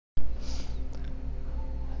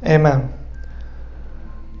Amen.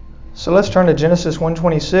 So let's turn to Genesis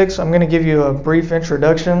 1:26. I'm going to give you a brief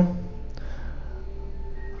introduction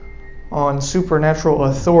on supernatural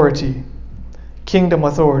authority, kingdom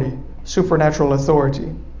authority, supernatural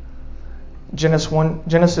authority. Genesis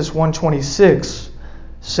 1:26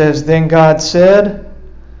 says, "Then God said,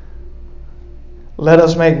 let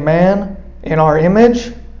us make man in our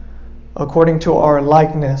image, according to our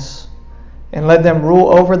likeness, and let them rule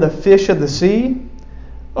over the fish of the sea,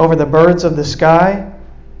 over the birds of the sky,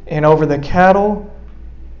 and over the cattle,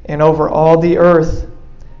 and over all the earth,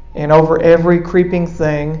 and over every creeping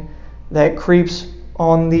thing that creeps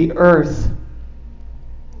on the earth."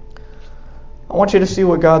 I want you to see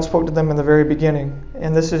what God spoke to them in the very beginning.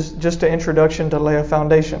 And this is just an introduction to lay a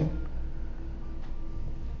foundation.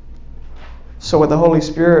 So what the Holy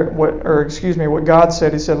Spirit, what God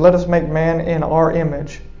said, He said, let us make man in our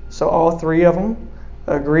image. So all three of them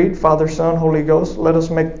agreed, Father, Son, Holy Ghost, let us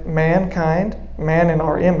make mankind, man in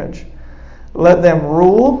our image. Let them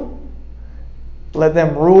rule. Let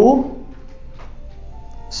them rule.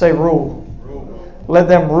 Say rule. Let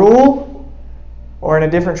them rule. Or in a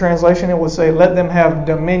different translation, it will say, let them have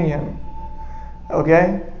dominion.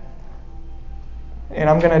 Okay? And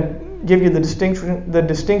I'm going to give you the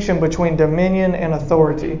distinction between dominion and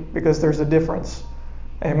authority, because there's a difference.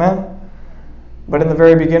 Amen? But in the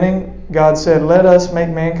very beginning, God said, let us make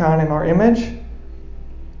mankind in our image,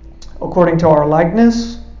 according to our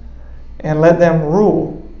likeness, and let them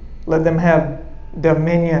rule. Let them have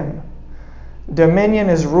dominion. Dominion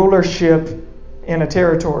is rulership in a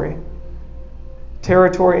territory.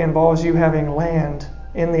 Territory involves you having land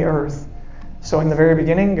in the earth. So in the very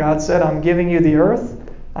beginning, God said, I'm giving you the earth.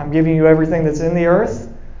 I'm giving you everything that's in the earth.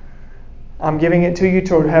 I'm giving it to you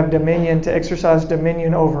to have dominion, to exercise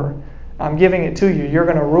dominion over. I'm giving it to you. You're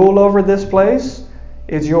going to rule over this place.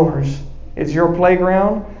 It's yours. It's your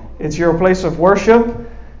playground. It's your place of worship.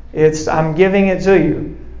 I'm giving it to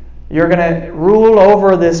you. You're going to rule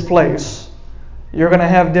over this place. You're going to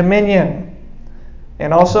have dominion.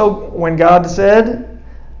 And also, when God said,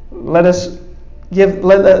 let us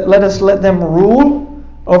let them rule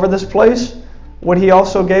over this place, what He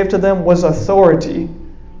also gave to them was authority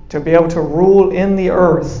to be able to rule in the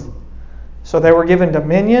earth. So they were given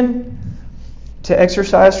dominion to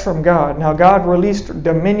exercise from God. Now God released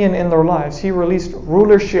dominion in their lives. He released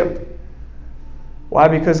rulership. Why?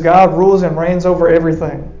 Because God rules and reigns over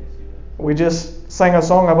everything. We just sang a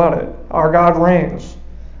song about it. Our God reigns.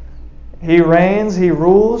 He reigns, He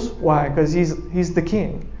rules. Why? Because He's the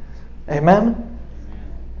King. Amen?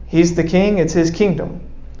 He's the King. It's His kingdom.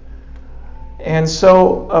 And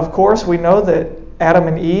so, of course, we know that Adam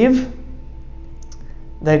and Eve,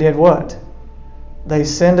 they did what? They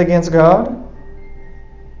sinned against God.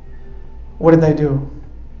 What did they do?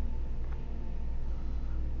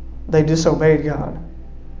 They disobeyed God.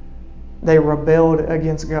 They rebelled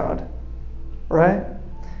against God. Right?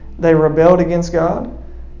 They rebelled against God.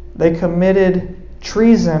 They committed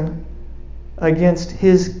treason against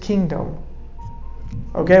His kingdom.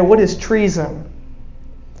 Okay, what is treason?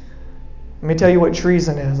 Let me tell you what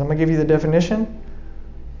treason is. I'm going to give you the definition.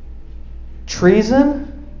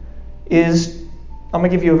 Treason is, I'm going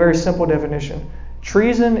to give you a very simple definition.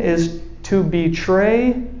 Treason is to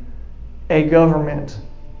betray a government.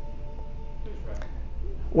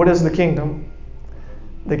 What is the kingdom?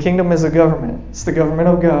 The kingdom is a government. It's the government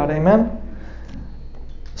of God. Amen?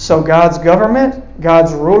 So God's government,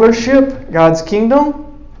 God's rulership, God's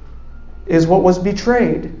kingdom is what was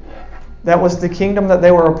betrayed. That was the kingdom that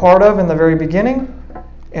they were a part of in the very beginning,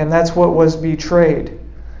 and that's what was betrayed.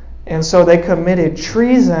 And so they committed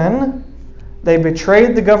treason. They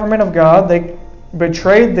betrayed the government of God. They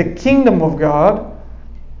betrayed the kingdom of God.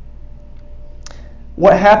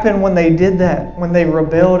 What happened when they did that? When they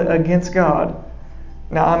rebelled against God?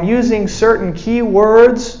 Now I'm using certain key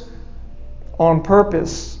words on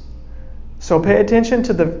purpose. So pay attention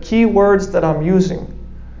to the key words that I'm using.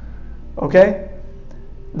 Okay?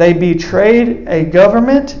 They betrayed a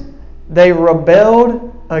government. They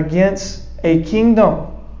rebelled against a kingdom.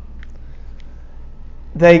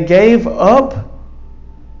 They gave up.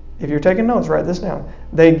 If you're taking notes, write this down.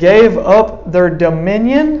 They gave up their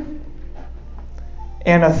dominion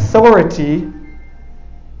and authority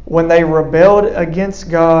when they rebelled against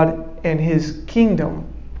God and His kingdom.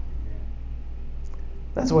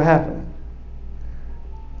 That's what happened.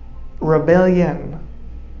 Rebellion.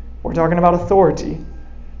 We're talking about authority.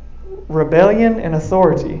 Rebellion and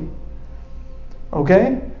authority.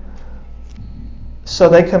 Okay? So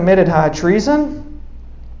they committed high treason.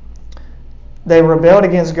 They rebelled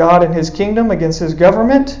against God and His kingdom, against His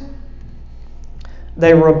government.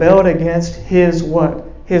 They rebelled against His what?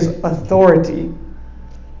 His authority.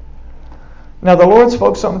 Now, the Lord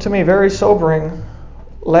spoke something to me very sobering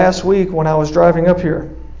last week when I was driving up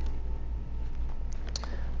here.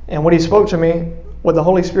 And what He spoke to me, what the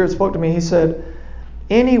Holy Spirit spoke to me, He said,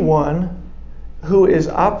 anyone who is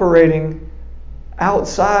operating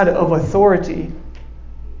outside of authority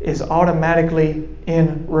is automatically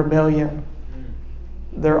in rebellion.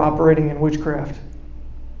 They're operating in witchcraft.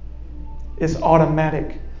 It's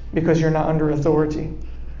automatic because you're not under authority.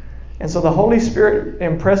 And so the Holy Spirit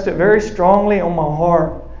impressed it very strongly on my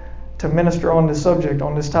heart to minister on this subject,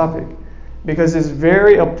 on this topic, because it's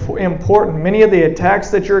very important. Many of the attacks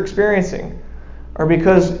that you're experiencing are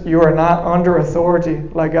because you are not under authority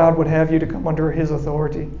like God would have you to come under His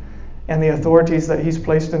authority and the authorities that He's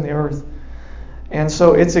placed in the earth. And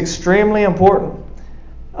so it's extremely important.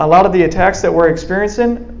 A lot of the attacks that we're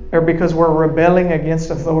experiencing are because we're rebelling against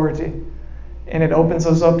authority. And it opens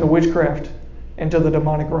us up to witchcraft, into the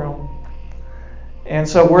demonic realm. And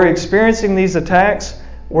so we're experiencing these attacks.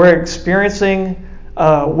 We're experiencing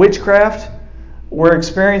witchcraft. We're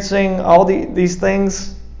experiencing all these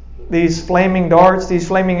things, these flaming darts, these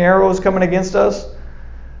flaming arrows coming against us.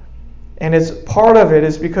 And it's part of it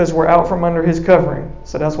is because we're out from under His covering.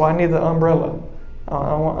 So that's why I need the umbrella.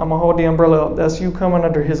 I'm going to hold the umbrella up. That's you coming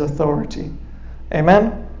under His authority.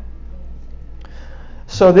 Amen?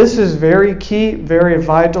 So this is very key, very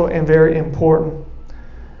vital, and very important.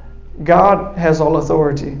 God has all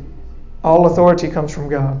authority. All authority comes from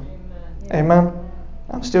God. Amen?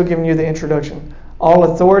 I'm still giving you the introduction.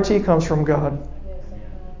 All authority comes from God.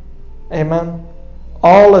 Amen?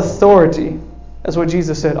 All authority. That's what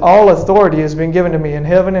Jesus said. All authority has been given to me in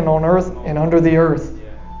heaven and on earth and under the earth.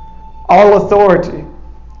 All authority.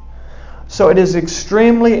 So it is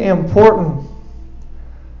extremely important.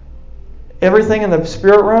 Everything in the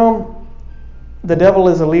spirit realm, the devil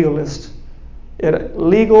is a legalist.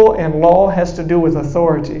 Legal and law has to do with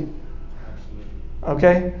authority.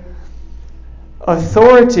 Okay?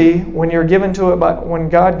 Authority, when you're given to it, when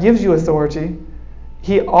God gives you authority,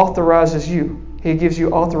 He authorizes you. He gives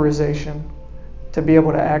you authorization to be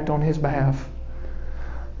able to act on His behalf.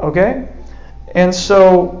 Okay? And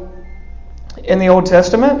so, in the Old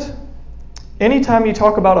Testament, anytime you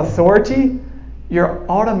talk about authority, you're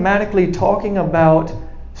automatically talking about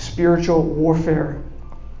spiritual warfare.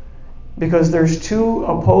 Because there's two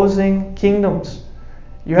opposing kingdoms.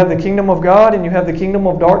 You have the kingdom of God and you have the kingdom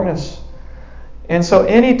of darkness. And so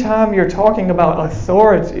anytime you're talking about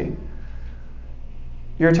authority,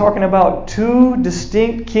 you're talking about two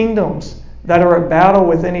distinct kingdoms that are at battle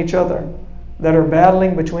within each other, that are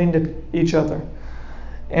battling between each other.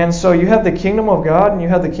 And so you have the kingdom of God and you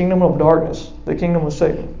have the kingdom of darkness, the kingdom of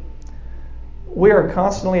Satan. We are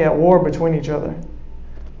constantly at war between each other.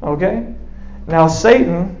 Okay? Now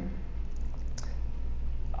Satan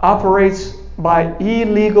operates by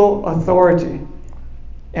illegal authority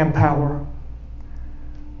and power.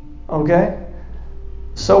 Okay?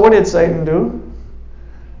 So what did Satan do?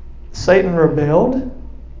 Satan rebelled.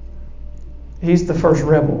 He's the first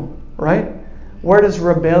rebel, right? Where does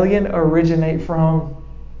rebellion originate from?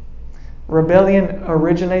 Rebellion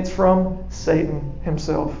originates from Satan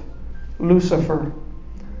himself, Lucifer.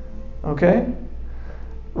 Okay?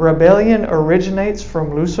 Rebellion originates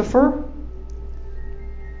from Lucifer.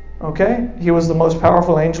 Okay? He was the most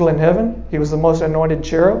powerful angel in heaven. He was the most anointed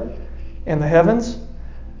cherub in the heavens.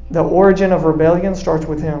 The origin of rebellion starts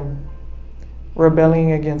with him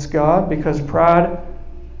rebelling against God because pride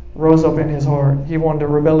rose up in his heart. He wanted to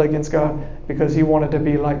rebel against God because he wanted to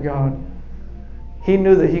be like God. He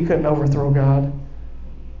knew that he couldn't overthrow God.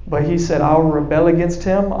 But he said, I'll rebel against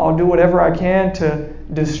Him. I'll do whatever I can to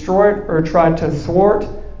destroy it or try to thwart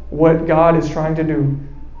what God is trying to do.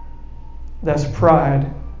 That's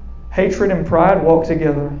pride. Hatred and pride walk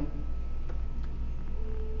together.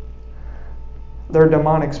 They're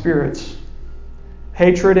demonic spirits.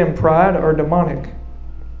 Hatred and pride are demonic.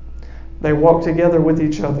 They walk together with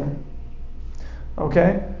each other.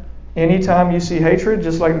 Okay? Anytime you see hatred,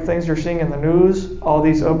 just like the things you're seeing in the news, all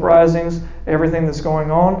these uprisings, everything that's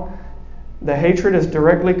going on, the hatred is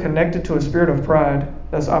directly connected to a spirit of pride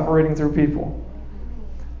that's operating through people.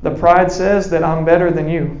 The pride says that I'm better than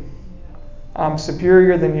you. I'm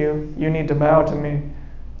superior than you. You need to bow to me.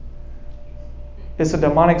 It's a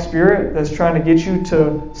demonic spirit that's trying to get you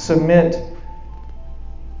to submit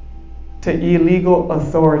to illegal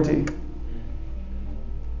authority.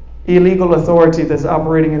 Illegal authority that's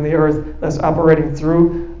operating in the earth, that's operating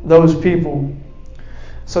through those people.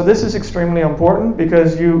 So this is extremely important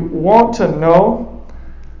because you want to know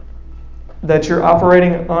that you're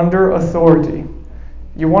operating under authority.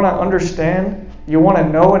 You want to understand You want to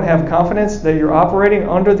know and have confidence that you're operating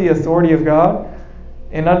under the authority of God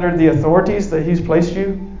and under the authorities that He's placed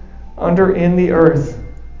you under in the earth.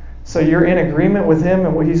 So you're in agreement with Him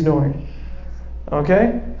and what He's doing.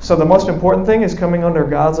 Okay? So the most important thing is coming under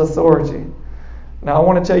God's authority. Now I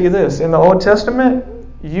want to tell you this. In the Old Testament,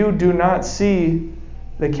 you do not see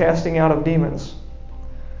the casting out of demons.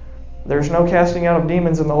 There's no casting out of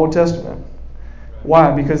demons in the Old Testament.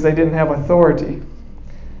 Why? Because they didn't have authority.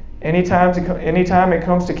 Anytime it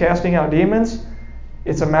comes to casting out demons,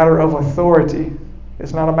 it's a matter of authority.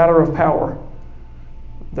 It's not a matter of power.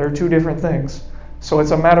 They're two different things. So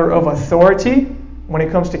it's a matter of authority when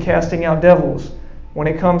it comes to casting out devils. When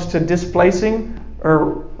it comes to displacing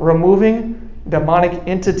or removing demonic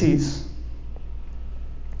entities.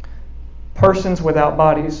 Persons without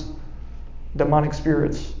bodies. Demonic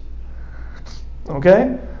spirits.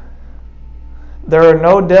 Okay? There are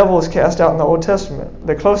no devils cast out in the Old Testament.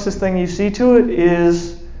 The closest thing you see to it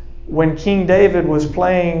is when King David was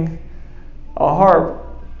playing a harp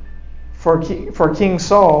for King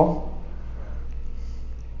Saul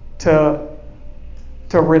to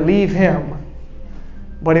relieve him.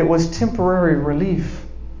 But it was temporary relief.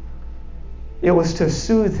 It was to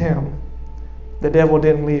soothe him. The devil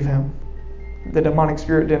didn't leave him. The demonic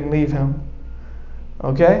spirit didn't leave him.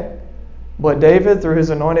 Okay? But David, through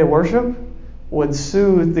his anointed worship, would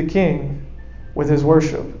soothe the king with his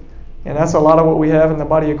worship. And that's a lot of what we have in the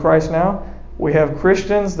body of Christ now. We have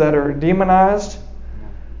Christians that are demonized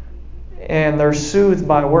and they're soothed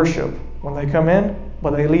by worship when they come in,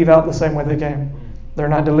 but they leave out the same way they came. They're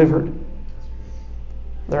not delivered.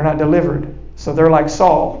 They're not delivered. So they're like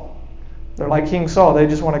Saul. They're like King Saul. They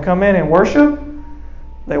just want to come in and worship.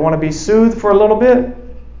 They want to be soothed for a little bit,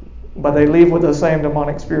 but they leave with the same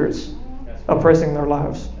demonic spirits oppressing their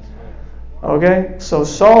lives. Okay? So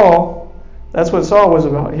Saul, that's what Saul was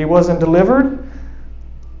about. He wasn't delivered.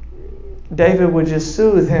 David would just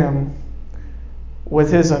soothe him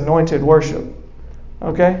with his anointed worship.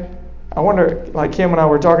 Okay? I wonder, like Kim and I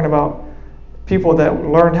were talking about people that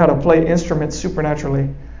learned how to play instruments supernaturally.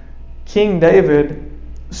 King David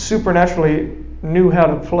supernaturally knew how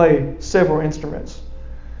to play several instruments.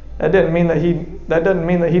 That doesn't mean that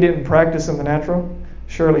he didn't practice in the natural.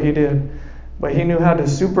 Surely he did. But he knew how to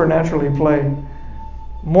supernaturally play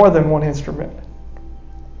more than one instrument.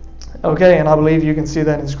 Okay, and I believe you can see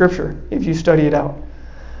that in Scripture if you study it out.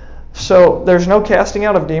 So there's no casting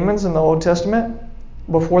out of demons in the Old Testament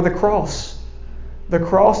before the cross. The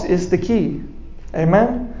cross is the key.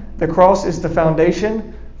 Amen? The cross is the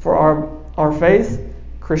foundation for our faith,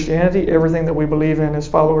 Christianity, everything that we believe in as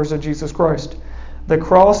followers of Jesus Christ. The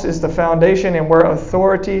cross is the foundation and where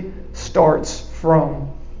authority starts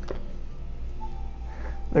from.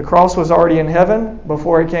 The cross was already in heaven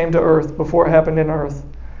before it came to earth, before it happened in earth.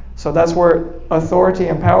 So that's where authority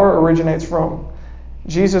and power originates from.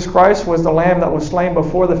 Jesus Christ was the Lamb that was slain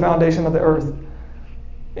before the foundation of the earth.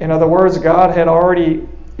 In other words, God had already,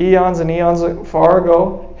 eons and eons far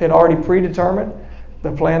ago, had already predetermined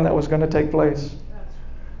the plan that was going to take place.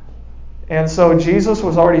 And so Jesus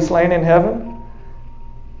was already slain in heaven.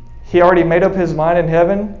 He already made up his mind in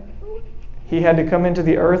heaven. He had to come into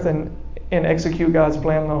the earth and execute God's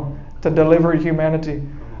plan, though, to deliver humanity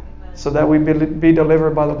so that we be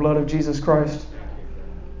delivered by the blood of Jesus Christ.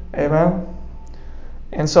 Amen?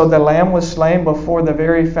 And so the Lamb was slain before the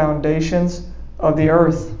very foundations of the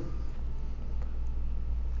earth.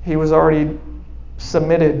 He was already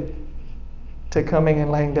submitted to coming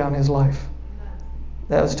and laying down his life.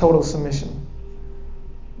 That was total submission.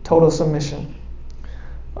 Total submission.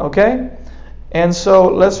 Okay? And so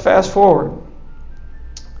let's fast forward.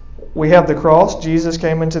 We have the cross. Jesus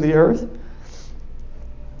came into the earth,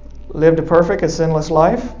 lived a perfect and sinless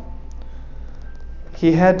life.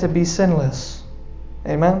 He had to be sinless.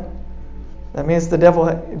 Amen? That means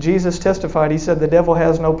Jesus testified, he said, the devil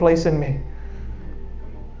has no place in me.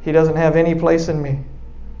 He doesn't have any place in me.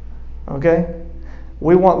 Okay?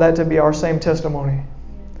 We want that to be our same testimony.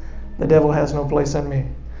 The devil has no place in me.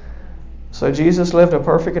 So Jesus lived a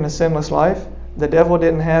perfect and a sinless life. The devil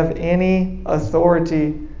didn't have any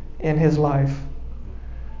authority in his life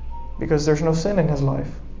because there's no sin in his life.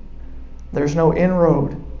 There's no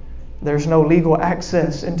inroad. There's no legal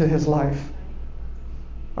access into his life.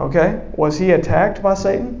 Okay? Was he attacked by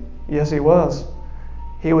Satan? Yes, he was.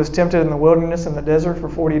 He was tempted in the wilderness in the desert for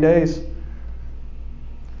 40 days.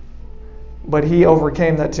 But he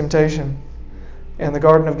overcame that temptation. In the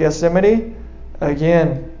Garden of Gethsemane,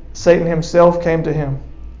 again, Satan himself came to him.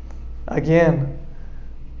 Again.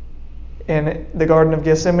 In the Garden of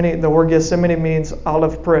Gethsemane, the word Gethsemane means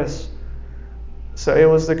olive press. So it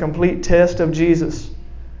was the complete test of Jesus.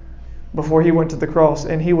 before he went to the cross,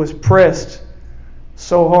 and he was pressed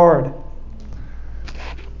so hard.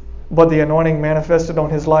 But the anointing manifested on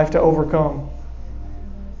his life to overcome.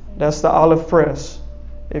 That's the olive press.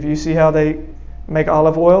 If you see how they make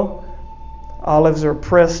olive oil, olives are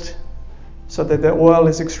pressed so that the oil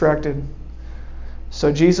is extracted.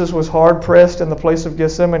 So Jesus was hard pressed in the place of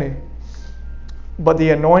Gethsemane. But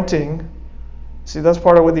the anointing, see, that's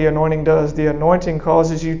part of what the anointing does. The anointing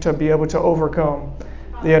causes you to be able to overcome.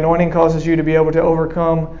 The anointing causes you to be able to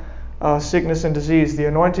overcome sickness and disease. The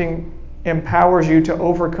anointing empowers you to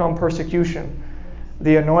overcome persecution.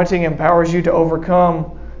 The anointing empowers you to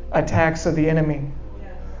overcome attacks of the enemy.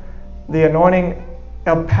 The anointing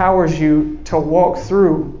empowers you to walk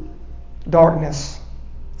through darkness,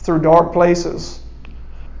 through dark places.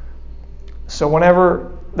 So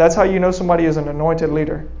that's how you know somebody is an anointed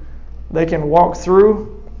leader. They can walk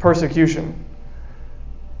through persecution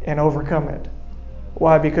and overcome it.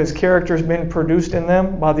 Why? Because character has been produced in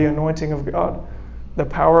them by the anointing of God, the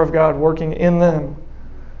power of God working in them.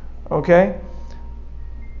 Okay?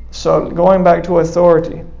 So going back to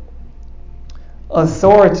authority.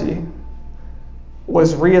 Authority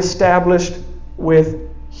was reestablished with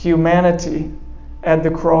humanity at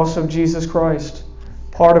the cross of Jesus Christ.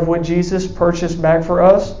 Part of what Jesus purchased back for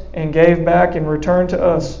us and gave back in return to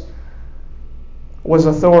us was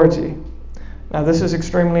authority. Now this is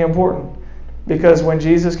extremely important because when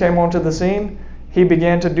Jesus came onto the scene, he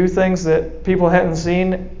began to do things that people had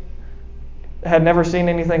never seen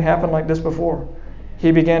anything happen like this before.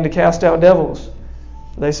 He began to cast out devils.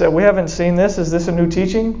 They said, "We haven't seen this. Is this a new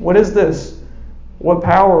teaching? What is this? What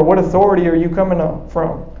power, what authority are you coming up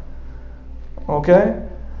from?" Okay?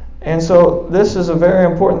 And so this is a very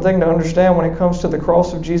important thing to understand when it comes to the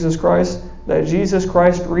cross of Jesus Christ, that Jesus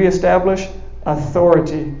Christ reestablished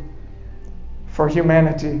authority for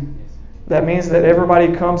humanity. That means that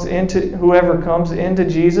whoever comes into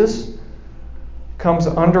Jesus comes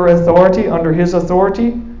under authority, under his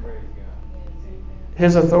authority.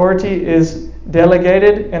 His authority is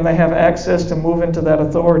delegated and they have access to move into that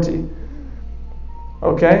authority.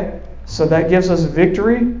 Okay? So that gives us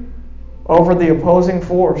victory over the opposing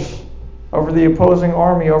force, over the opposing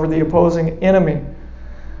army, over the opposing enemy.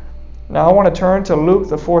 Now I want to turn to Luke,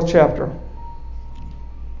 the 4th chapter.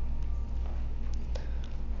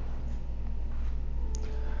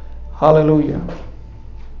 Hallelujah.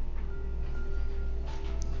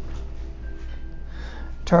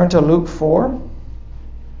 Turn to Luke 4.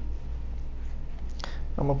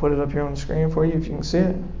 I'm going to put it up here on the screen for you if you can see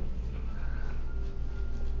it.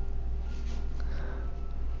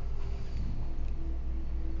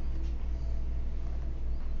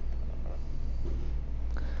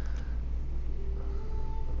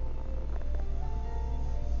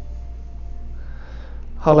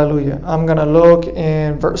 Hallelujah. I'm going to look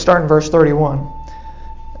start in verse 31.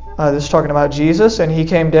 This is talking about Jesus, and he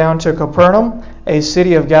came down to Capernaum, a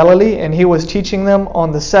city of Galilee, and he was teaching them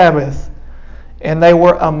on the Sabbath. And they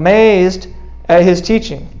were amazed at his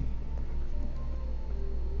teaching.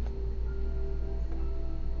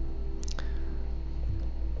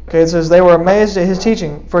 Okay, it says they were amazed at his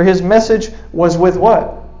teaching, for his message was with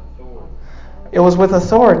what? It was with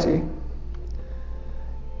authority.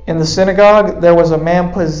 In the synagogue, there was a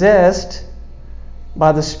man possessed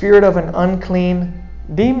by the spirit of an unclean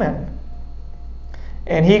demon.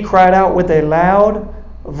 And he cried out with a loud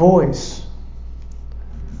voice.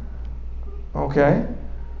 Okay.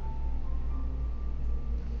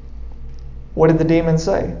 What did the demon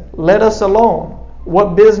say? "Let us alone.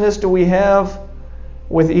 What business do we have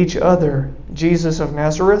with each other, Jesus of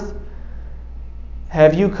Nazareth?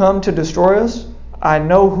 Have you come to destroy us? I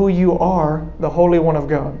know who you are, the Holy One of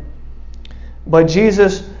God." But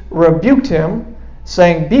Jesus rebuked him,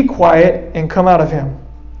 saying, "Be quiet and come out of him."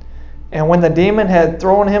 And when the demon had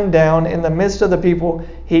thrown him down in the midst of the people,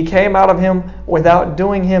 he came out of him without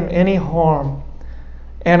doing him any harm.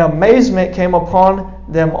 And amazement came upon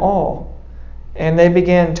them all. And they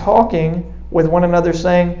began talking with one another,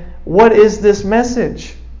 saying, "What is this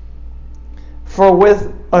message? For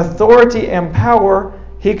with authority and power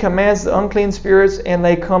he commands the unclean spirits, and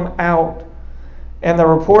they come out." And the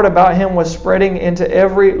report about him was spreading into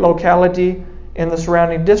every locality in the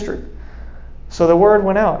surrounding district. So the word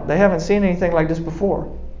went out. They haven't seen anything like this before.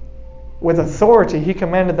 With authority, he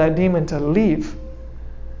commanded that demon to leave.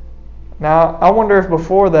 Now, I wonder if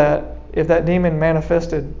before that, if that demon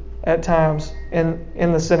manifested at times in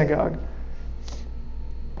the synagogue.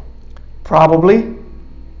 Probably.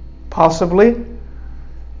 Possibly.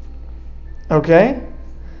 Okay?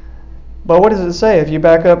 But what does it say if you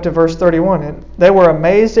back up to verse 31? They were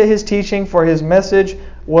amazed at his teaching, for his message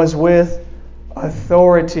was with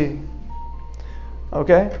authority.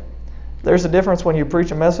 Okay? There's a difference when you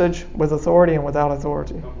preach a message with authority and without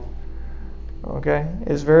authority. Okay?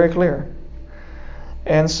 It's very clear.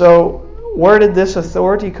 And so, where did this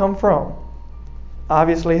authority come from?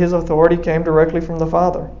 Obviously, his authority came directly from the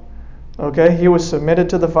Father. Okay? He was submitted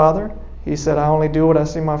to the Father. He said, I only do what I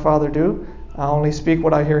see my Father do. I only speak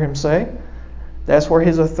what I hear him say. That's where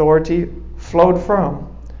his authority flowed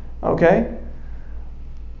from. Okay?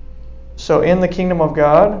 So in the kingdom of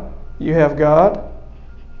God, you have God.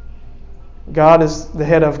 God is the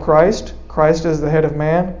head of Christ. Christ is the head of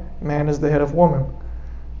man. Man is the head of woman.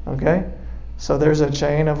 Okay? So there's a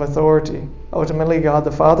chain of authority. Ultimately, God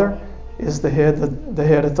the Father is the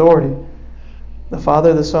head authority. The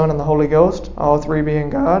Father, the Son, and the Holy Ghost, all three being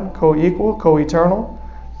God, co-equal, co-eternal,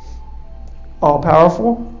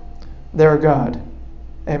 all-powerful, they're God.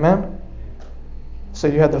 Amen? So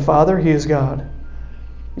you have the Father, He is God.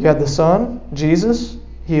 You have the Son, Jesus,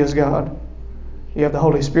 He is God. You have the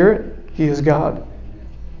Holy Spirit, He is God.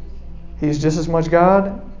 He's just as much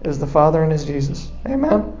God as the Father and as Jesus.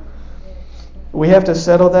 Amen? We have to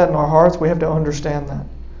settle that in our hearts. We have to understand that.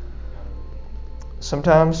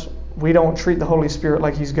 Sometimes we don't treat the Holy Spirit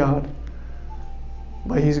like He's God.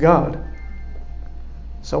 But He's God.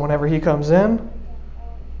 So whenever He comes in,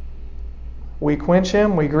 we quench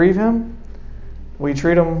Him, we grieve Him, we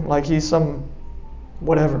treat Him like He's some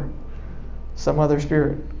whatever, some other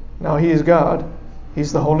spirit. No, He is God.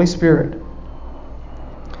 He's the Holy Spirit.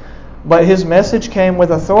 But His message came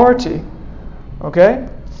with authority. Okay?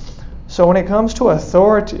 So when it comes to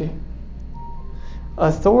authority,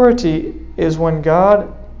 authority is when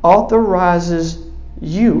God authorizes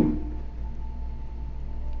you.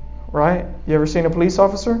 Right? You ever seen a police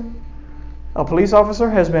officer? A police officer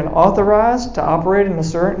has been authorized to operate in a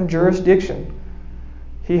certain jurisdiction.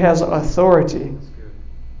 He has authority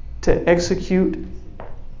to execute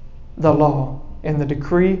the law and the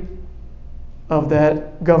decree of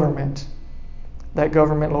that government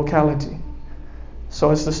locality.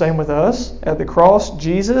 So it's the same with us. At the cross,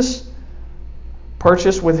 Jesus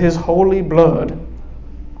purchased with His holy blood,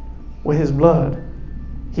 with His blood,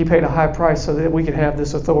 He paid a high price so that we could have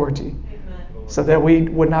this authority. Amen. So that we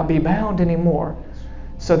would not be bound anymore.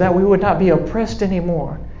 So that we would not be oppressed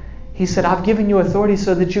anymore. He said, I've given you authority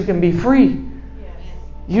so that you can be free.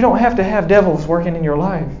 You don't have to have devils working in your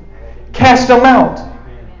life. Cast them out.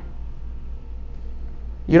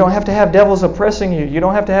 You don't have to have devils oppressing you. You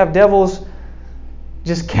don't have to have devils.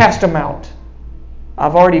 Just cast them out.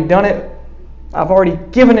 I've already done it. I've already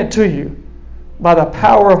given it to you by the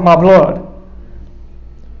power of my blood.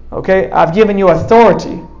 Okay? I've given you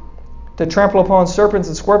authority to trample upon serpents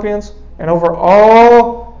and scorpions and over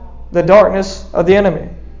all the darkness of the enemy.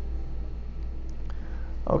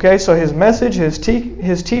 Okay? So His message, His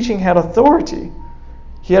teaching had authority.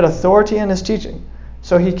 He had authority in His teaching.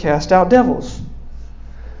 So He cast out devils.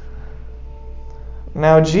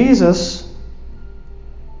 Now Jesus,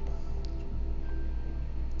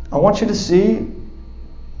 I want you to see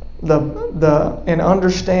and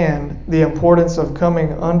understand the importance of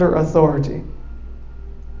coming under authority,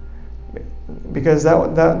 because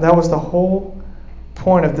that was the whole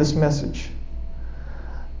point of this message.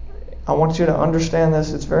 I want you to understand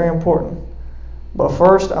this. It's very important. But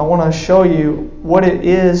first, I want to show you what it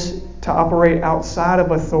is to operate outside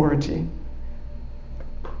of authority.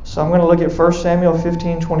 So I'm going to look at 1 Samuel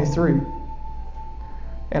 15:23.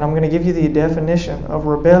 And I'm going to give you the definition of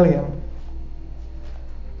rebellion.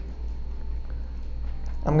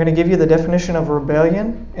 I'm going to give you the definition of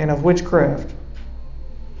rebellion and of witchcraft.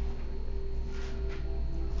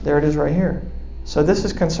 There it is right here. So this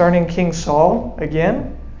is concerning King Saul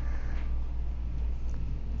again.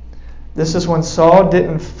 This is when Saul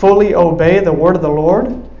didn't fully obey the word of the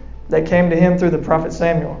Lord that came to him through the prophet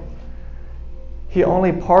Samuel. He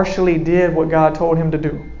only partially did what God told him to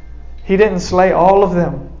do. He didn't slay all of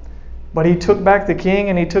them, but he took back the king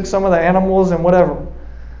and he took some of the animals and whatever.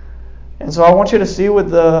 And so I want you to see what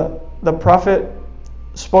the prophet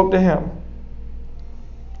spoke to him.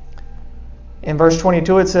 In verse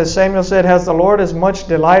 22 it says, Samuel said, Has the Lord as much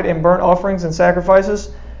delight in burnt offerings and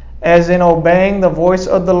sacrifices as in obeying the voice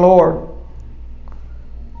of the Lord?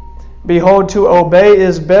 Behold, to obey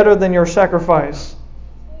is better than your sacrifice.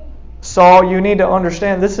 Saul, you need to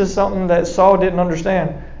understand, this is something that Saul didn't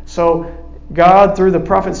understand. So God, through the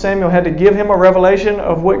prophet Samuel, had to give him a revelation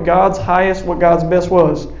of what God's highest, what God's best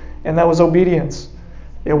was. And that was obedience.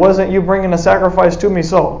 It wasn't you bringing a sacrifice to me,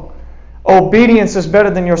 Saul. Obedience is better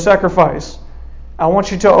than your sacrifice. I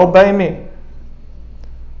want you to obey me.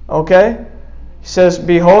 Okay? He says,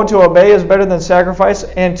 Behold, to obey is better than sacrifice,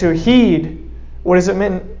 and to heed. What does it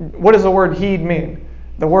mean? What does the word heed mean?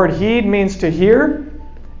 The word heed means to hear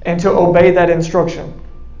and to obey that instruction.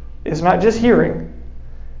 It's not just hearing,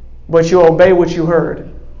 but you obey what you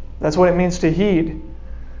heard. That's what it means to heed.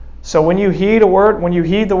 So when you heed a word, when you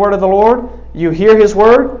heed the word of the Lord, you hear His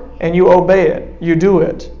word and you obey it. You do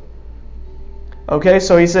it. Okay,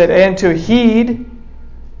 so he said, and to heed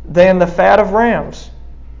than the fat of rams.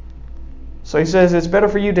 So he says it's better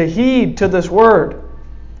for you to heed to this word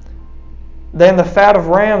than the fat of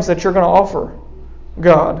rams that you're going to offer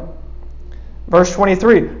God. Verse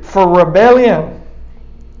 23, for rebellion.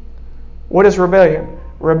 What is rebellion?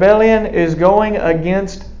 Rebellion is going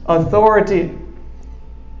against authority.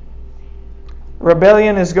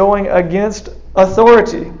 Rebellion is going against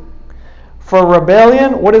authority. For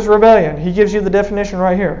rebellion, what is rebellion? He gives you the definition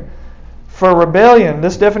right here. For rebellion,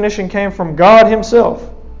 this definition came from God Himself.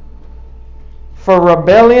 For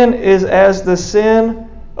rebellion is as the sin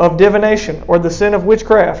of divination, or the sin of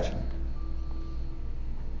witchcraft.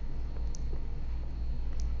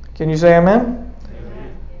 Can you say amen?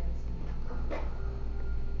 Amen.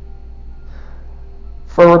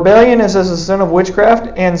 For rebellion is as the sin of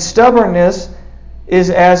witchcraft, and stubbornness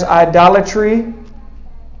is as idolatry.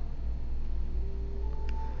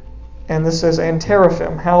 And this says, and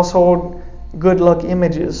teraphim, household good luck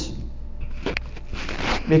images.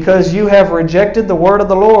 Because you have rejected the word of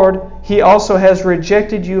the Lord, He also has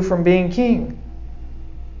rejected you from being king.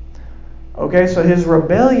 Okay, so his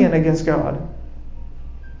rebellion against God,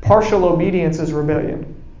 partial obedience is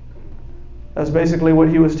rebellion. That's basically what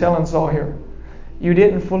he was telling Saul here. You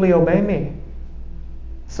didn't fully obey me.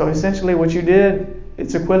 So essentially what you did,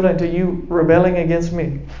 it's equivalent to you rebelling against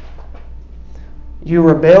me. You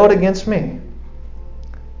rebelled against me.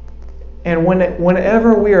 And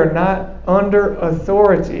whenever we are not under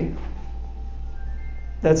authority,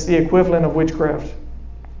 that's the equivalent of witchcraft.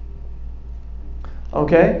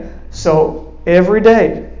 Okay? So every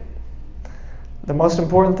day, the most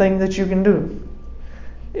important thing that you can do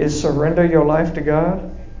is surrender your life to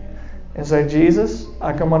God and say, Jesus,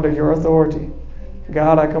 I come under your authority.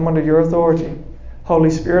 God, I come under your authority.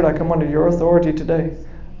 Holy Spirit, I come under your authority today.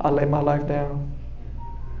 I lay my life down.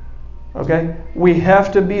 Okay? We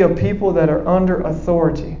have to be a people that are under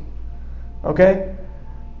authority. Okay?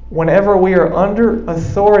 Whenever we are under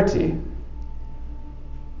authority,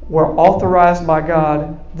 we're authorized by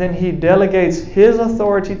God, then He delegates His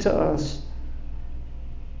authority to us.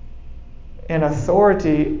 And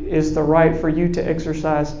authority is the right for you to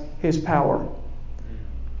exercise His power.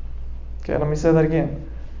 Okay, let me say that again.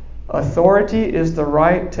 Authority is the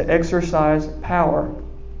right to exercise power.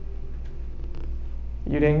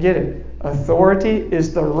 You didn't get it. Authority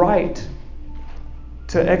is the right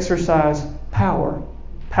to exercise power.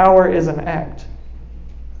 Power is an act.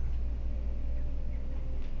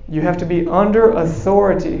 You have to be under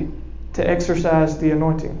authority to exercise the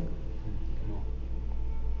anointing.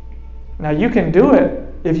 Now you can do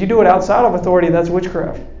it. If you do it outside of authority, that's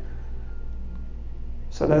witchcraft.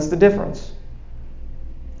 So that's the difference.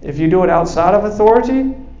 If you do it outside of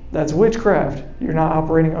authority, that's witchcraft. You're not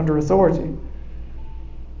operating under authority.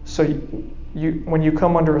 So when you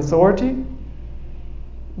come under authority,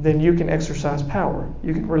 then you can exercise power.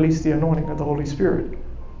 You can release the anointing of the Holy Spirit.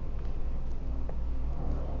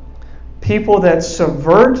 People that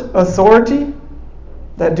subvert authority,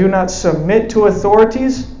 that do not submit to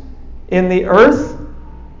authorities in the earth,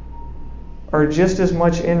 are just as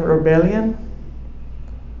much in rebellion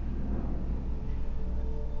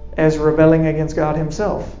as rebelling against God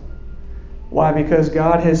Himself. Why? Because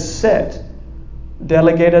God has set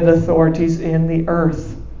delegated authorities in the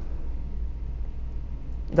earth.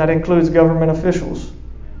 That includes government officials.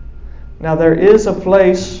 Now there is a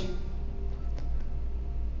place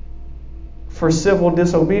for civil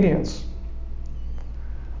disobedience,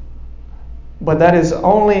 but that is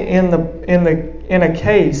only in a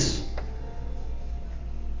case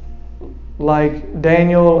like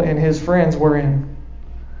Daniel and his friends were in,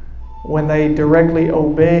 when they directly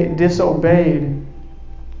disobeyed.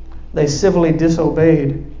 They civilly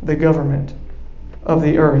disobeyed the government of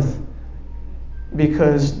the earth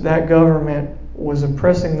because that government was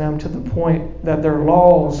oppressing them to the point that their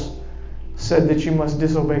laws said that you must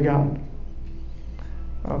disobey God.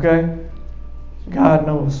 Okay? God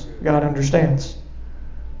knows. God understands.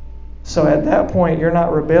 So at that point, you're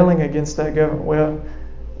not rebelling against that government. Well,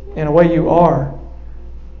 in a way you are.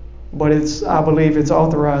 But I believe it's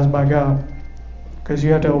authorized by God. Because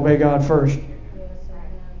you have to obey God first.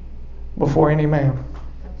 Before any man.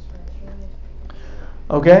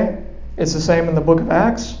 Okay? It's the same in the book of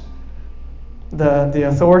Acts. The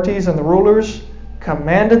authorities and the rulers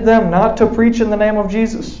commanded them not to preach in the name of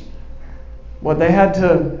Jesus. But they had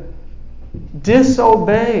to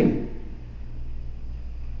disobey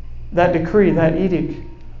that decree, that edict,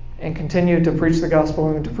 and continue to preach the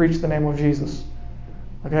gospel and to preach the name of Jesus.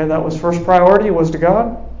 Okay, that was first priority, was to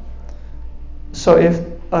God. So if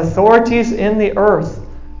authorities in the earth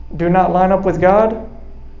do not line up with God,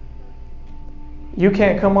 you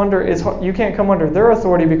can't come under their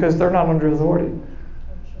authority because they're not under authority.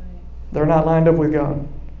 They're not lined up with God.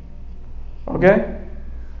 Okay?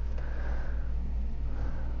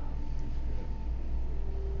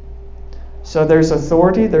 So there's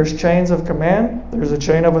authority, there's chains of command, there's a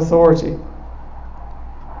chain of authority.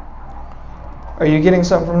 Are you getting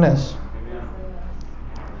something from this?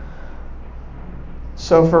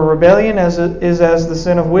 So for rebellion is as the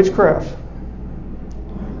sin of witchcraft.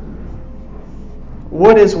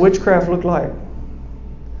 What does witchcraft look like?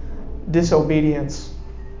 Disobedience.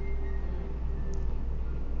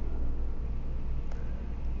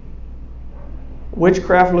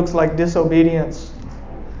 Witchcraft looks like disobedience.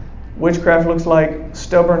 Witchcraft looks like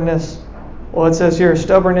stubbornness. Well, it says here,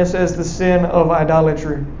 stubbornness is the sin of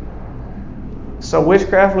idolatry. So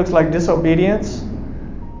witchcraft looks like disobedience.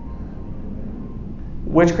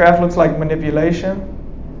 Witchcraft looks like manipulation.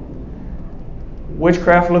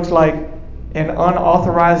 Witchcraft looks like an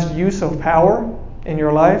unauthorized use of power in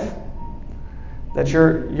your life, that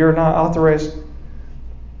you're not authorized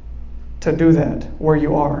to do that where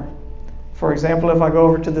you are. For example, if I go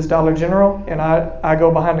over to this Dollar General and I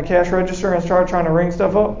go behind the cash register and start trying to ring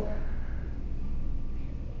stuff up,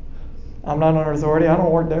 I'm not under authority. I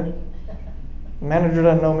don't work there. The manager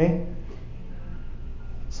doesn't know me.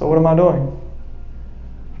 So what am I doing?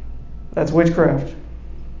 That's witchcraft.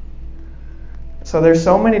 So there's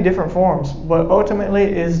so many different forms, but ultimately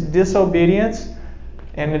it is disobedience,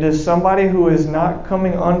 and it is somebody who is not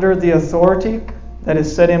coming under the authority that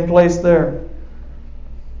is set in place there,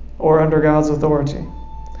 or under God's authority.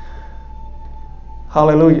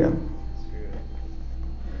 Hallelujah.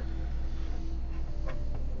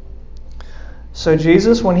 So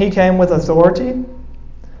Jesus, when he came with authority,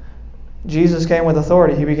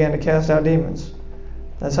 he began to cast out demons.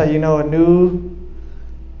 That's how you know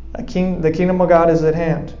the kingdom of God is at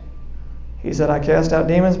hand. He said, I cast out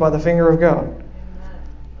demons by the finger of God.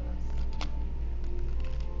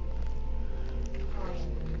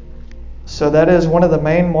 So that is one of the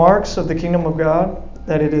main marks of the kingdom of God,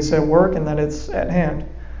 that it is at work and that it's at hand.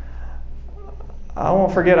 I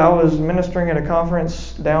won't forget, I was ministering at a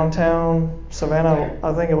conference downtown Savannah,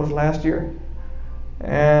 I think it was last year,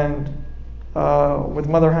 and with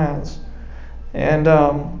Mother Hines. And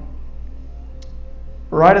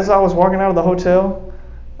right as I was walking out of the hotel,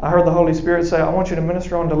 I heard the Holy Spirit say, I want you to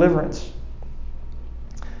minister on deliverance.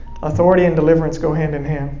 Authority and deliverance go hand in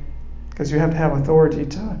hand, because you have to have authority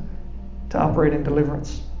to operate in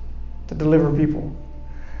deliverance, to deliver people.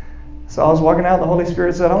 So I was walking out, the Holy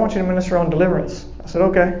Spirit said, I want you to minister on deliverance. I said,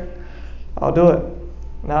 okay, I'll do it.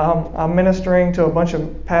 Now I'm ministering to a bunch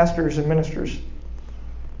of pastors and ministers.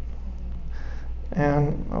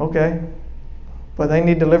 And okay, but they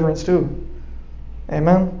need deliverance too.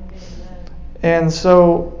 Amen? And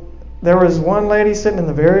so there was one lady sitting in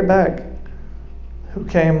the very back who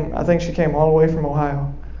came, I think she came all the way from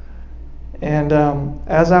Ohio. And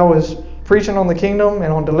as I was preaching on the kingdom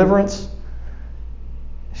and on deliverance,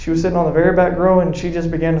 she was sitting on the very back row and she just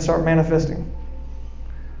began to start manifesting.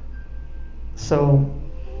 So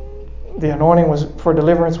the anointing for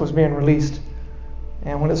deliverance was being released.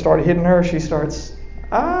 And when it started hitting her, she starts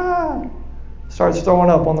throwing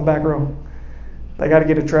up on the back row. They got to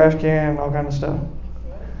get a trash can and all kind of stuff.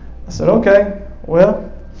 I said, okay,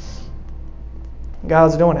 well,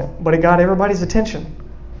 God's doing it. But it got everybody's attention.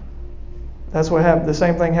 That's what happened. The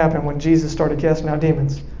same thing happened when Jesus started casting out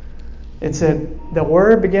demons. It said the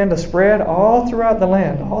word began to spread all throughout the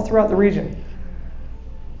land, all throughout the region.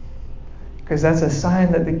 Because that's a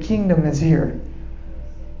sign that the kingdom is here.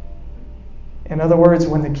 In other words,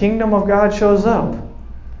 when the kingdom of God shows up,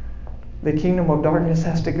 the kingdom of darkness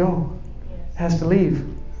has to go, has to leave.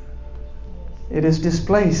 It is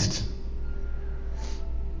displaced.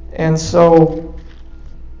 And so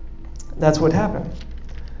that's what happened.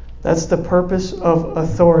 That's the purpose of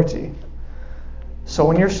authority. So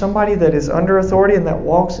when you're somebody that is under authority and that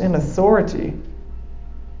walks in authority,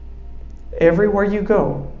 everywhere you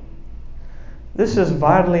go, this is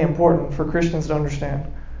vitally important for Christians to understand.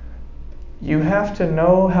 You have to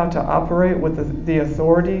know how to operate with the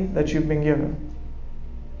authority that you've been given.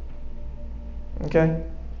 Okay?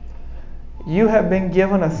 You have been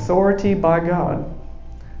given authority by God,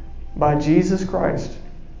 by Jesus Christ,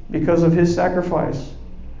 because of His sacrifice.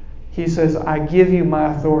 He says, I give you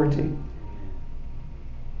my authority.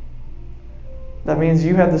 That means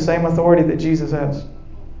you have the same authority that Jesus has.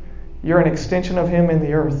 You're an extension of Him in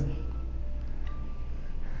the earth.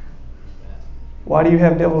 Why do you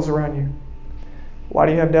have devils around you? Why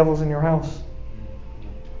do you have devils in your house?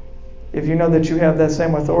 If you know that you have that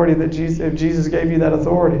same authority that Jesus, if Jesus gave you that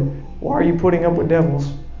authority, why are you putting up with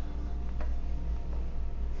devils?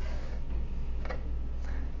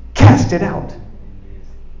 Cast it out.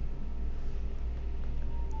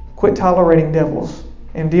 Quit tolerating devils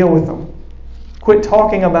and deal with them. Quit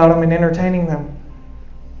talking about them and entertaining them.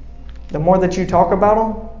 The more that you talk about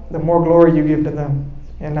them, the more glory you give to them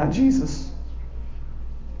and not Jesus.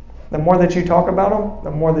 The more that you talk about them,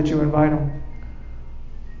 the more that you invite them.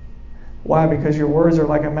 Why? Because your words are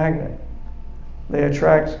like a magnet. They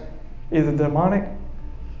attract either the demonic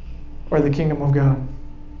or the kingdom of God,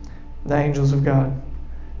 the angels of God.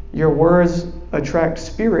 Your words attract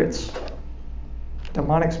spirits,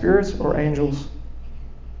 demonic spirits or angels.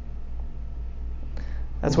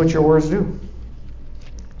 That's what your words do.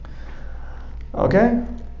 Okay?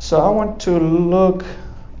 So I want to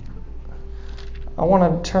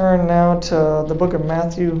turn now to the book of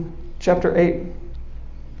Matthew, chapter 8.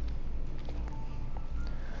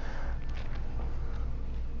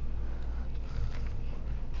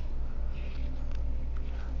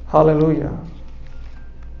 Hallelujah.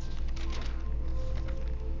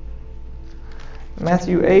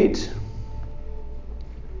 Matthew 8,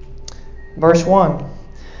 verse 1.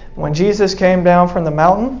 When Jesus came down from the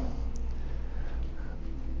mountain,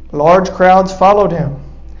 large crowds followed him.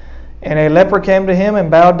 And a leper came to him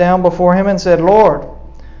and bowed down before him and said, Lord,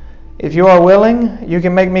 if you are willing, you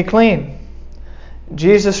can make me clean.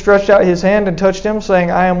 Jesus stretched out his hand and touched him,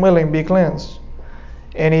 saying, I am willing, be cleansed.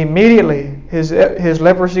 And immediately his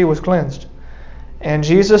leprosy was cleansed. And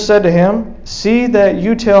Jesus said to him, see that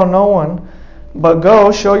you tell no one, but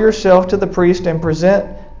go show yourself to the priest and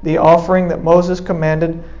present the offering that Moses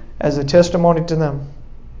commanded as a testimony to them.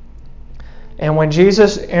 And when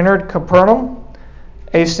Jesus entered Capernaum,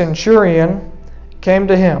 a centurion came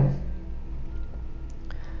to him,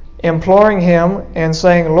 imploring him and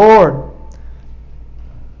saying, Lord,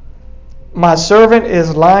 my servant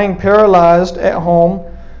is lying paralyzed at home,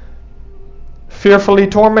 fearfully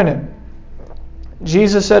tormented.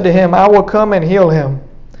 Jesus said to him, I will come and heal him.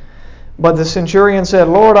 But the centurion said,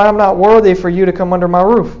 Lord, I am not worthy for you to come under my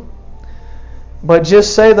roof. But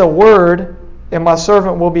just say the word, and my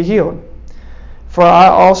servant will be healed. For I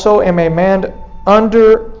also am a man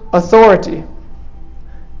under authority.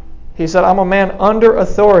 He said, I'm a man under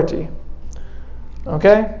authority.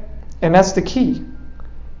 Okay? And that's the key.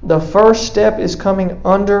 The first step is coming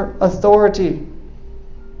under authority.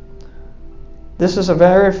 This is a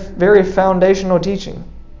very, very foundational teaching.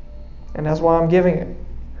 And that's why I'm giving it.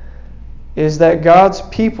 Is that God's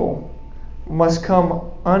people must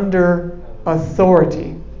come under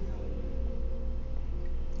authority.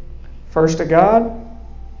 First to God,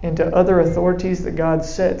 and to other authorities that God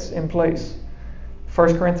sets in place.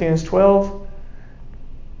 1 Corinthians 12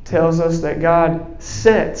 tells us that God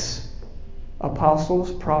sets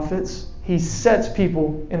apostles, prophets. He sets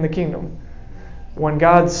people in the kingdom. When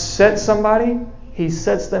God sets somebody, He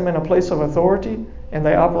sets them in a place of authority, and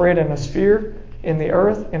they operate in a sphere in the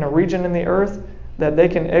earth, in a region in the earth, that they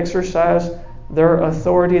can exercise their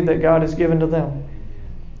authority that God has given to them.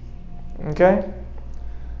 Okay?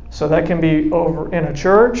 So that can be over in a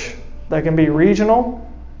church, that can be regional,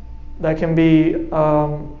 that can be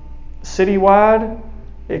citywide,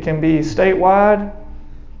 it can be statewide,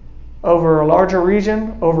 over a larger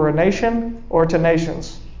region, over a nation, or to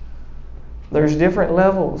nations. There's different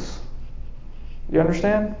levels. You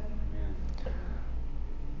understand?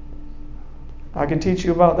 I can teach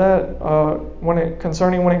you about that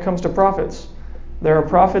concerning when it comes to prophets. There are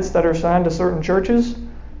prophets that are assigned to certain churches.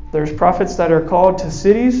 There's prophets that are called to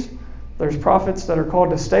cities. There's prophets that are called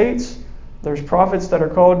to states. There's prophets that are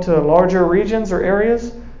called to larger regions or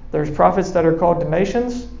areas. There's prophets that are called to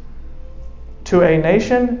nations, to a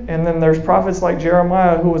nation. And then there's prophets like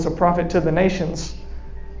Jeremiah, who was a prophet to the nations.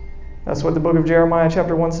 That's what the book of Jeremiah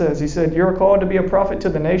chapter 1 says. He said, you're called to be a prophet to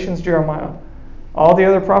the nations, Jeremiah. All the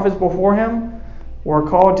other prophets before him were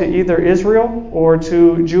called to either Israel or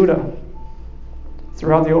to Judah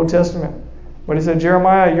throughout the Old Testament. But he said,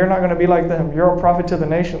 Jeremiah, you're not going to be like them. You're a prophet to the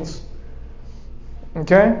nations.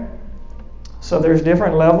 Okay? So there's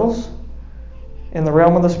different levels in the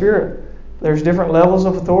realm of the Spirit. There's different levels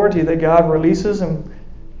of authority that God releases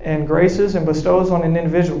and graces and bestows on an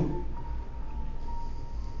individual.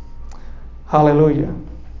 Hallelujah.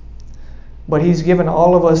 But He's given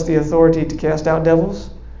all of us the authority to cast out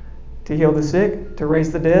devils, to heal the sick, to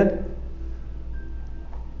raise the dead,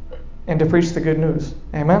 and to preach the good news.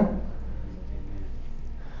 Amen?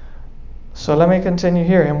 So let me continue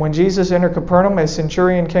here. And when Jesus entered Capernaum, a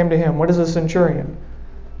centurion came to him. What is a centurion?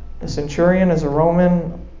 A centurion is a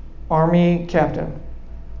Roman army captain.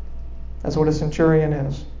 That's what a centurion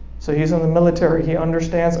is. So he's in the military. He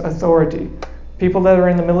understands authority. People that are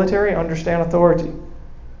in the military understand authority.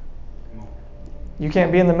 You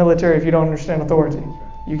can't be in the military if you don't understand authority.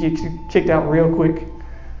 You get kicked out real quick.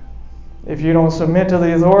 If you don't submit to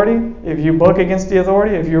the authority, if you buck against the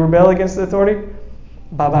authority, if you rebel against the authority,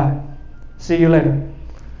 bye-bye. See you later.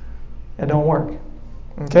 It don't work.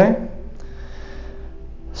 Okay?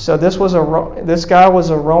 So this guy was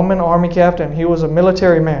a Roman army captain. He was a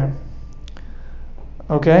military man.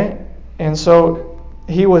 Okay? And so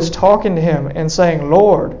he was talking to him and saying,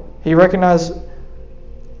 Lord. He recognized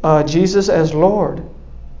Jesus as Lord.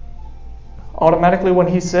 Automatically when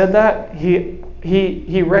he said that,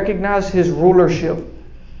 he recognized his rulership.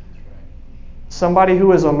 Somebody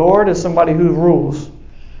who is a Lord is somebody who rules.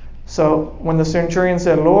 So when the centurion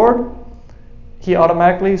said Lord, he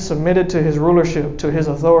automatically submitted to his rulership, to his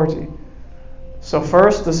authority. So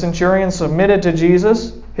first the centurion submitted to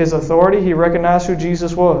Jesus, his authority. He recognized who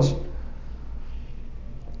Jesus was.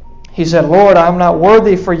 He said, Lord, I am not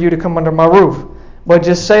worthy for you to come under my roof, but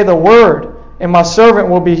just say the word, and my servant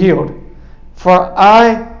will be healed. For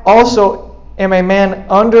I also am a man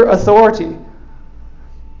under authority.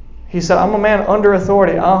 He said, I'm a man under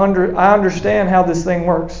authority. I understand how this thing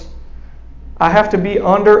works. I have to be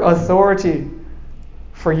under authority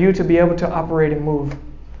for you to be able to operate and move.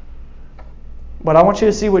 But I want you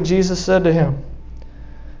to see what Jesus said to him.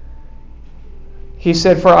 He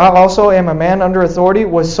said, for I also am a man under authority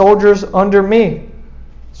with soldiers under me.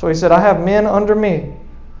 So he said, I have men under me.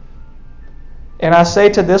 And I say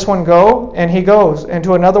to this one, go, and he goes. And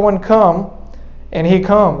to another one, come, and he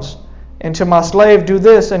comes. And to my slave, do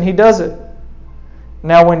this, and he does it.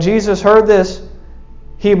 Now when Jesus heard this,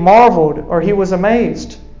 he marveled, or he was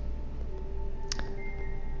amazed,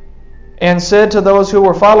 and said to those who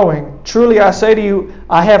were following, truly I say to you,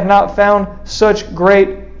 I have not found such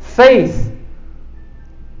great faith.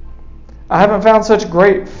 I haven't found such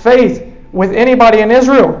great faith with anybody in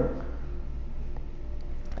Israel.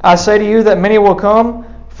 I say to you that many will come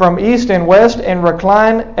from east and west and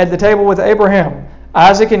recline at the table with Abraham,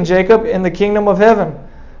 Isaac, and Jacob in the kingdom of heaven.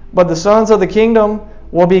 But the sons of the kingdom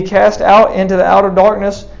will be cast out into the outer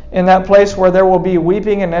darkness, in that place where there will be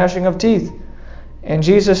weeping and gnashing of teeth. And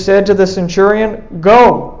Jesus said to the centurion,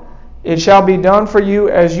 go, it shall be done for you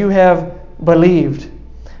as you have believed.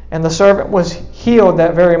 And the servant was healed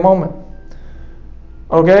that very moment.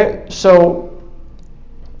 Okay, so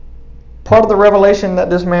part of the revelation that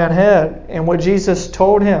this man had and what Jesus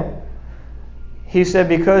told him, he said,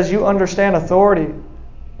 because you understand authority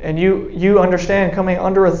and you understand coming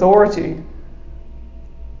under authority,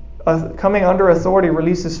 coming under authority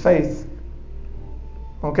releases faith.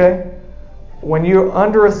 Okay? When you're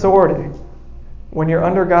under authority, when you're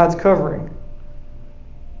under God's covering,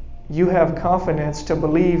 you have confidence to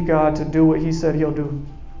believe God to do what He said He'll do.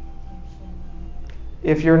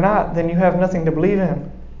 If you're not, then you have nothing to believe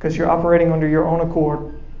in because you're operating under your own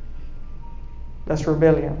accord. That's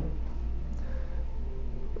rebellion.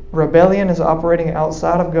 Rebellion is operating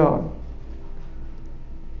outside of God.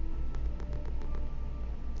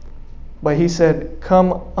 But He said,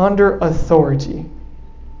 come under authority.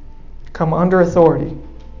 Come under authority.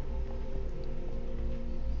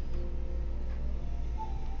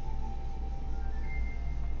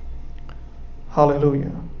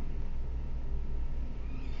 Hallelujah.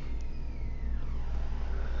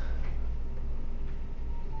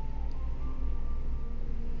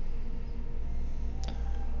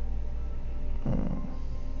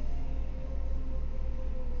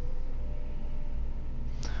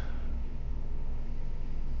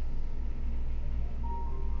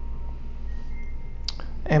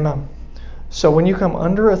 Amen. So when you come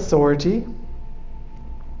under authority,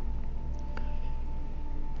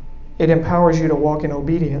 it empowers you to walk in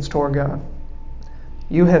obedience toward God.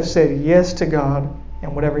 You have said yes to God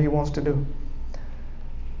and whatever He wants to do.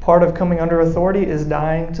 Part of coming under authority is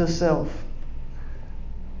dying to self.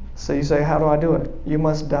 So you say, how do I do it? You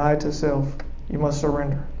must die to self. You must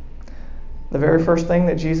surrender. The very first thing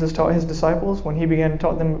that Jesus taught His disciples when He began to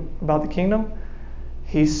talk them about the kingdom,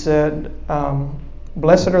 He said,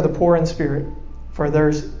 blessed are the poor in spirit, for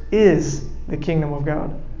theirs is the kingdom of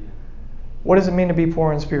God. What does it mean to be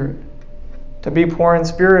poor in spirit? To be poor in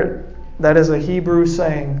spirit, that is a Hebrew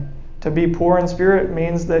saying. To be poor in spirit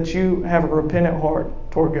means that you have a repentant heart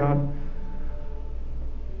toward God.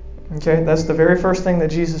 Okay, that's the very first thing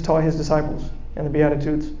that Jesus taught His disciples in the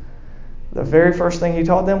Beatitudes. The very first thing He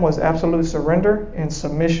taught them was absolute surrender and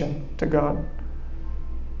submission to God.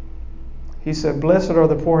 He said, blessed are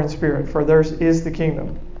the poor in spirit, for theirs is the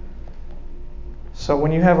kingdom. So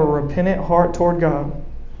when you have a repentant heart toward God,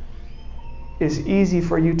 it's easy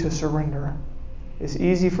for you to surrender. It's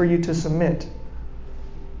easy for you to submit.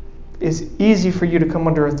 It's easy for you to come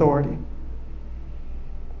under authority.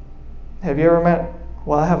 Have you ever met?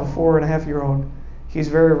 Well, I have a 4.5-year-old. He's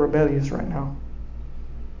very rebellious right now.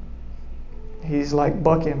 He's like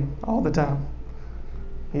bucking all the time.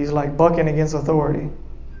 He's like bucking against authority.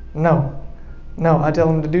 No. I tell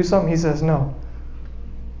him to do something, he says no.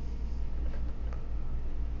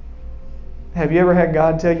 Have you ever had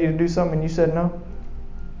God tell you to do something and you said no?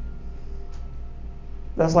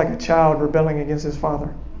 That's like a child rebelling against his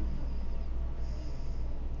father.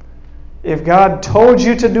 If God told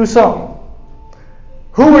you to do something,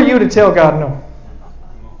 who are you to tell God no?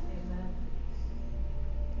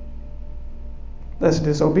 That's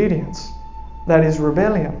disobedience. That is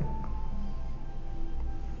rebellion.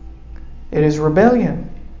 It is rebellion.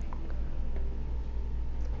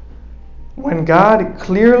 When God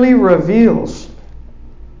clearly reveals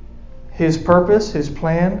His purpose, His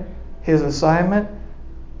plan, His assignment,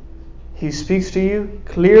 He speaks to you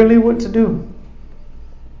clearly what to do,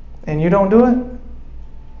 and you don't do it,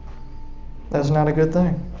 that's not a good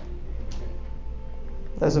thing.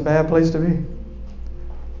 That's a bad place to be.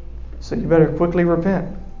 So you better quickly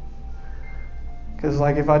repent. Because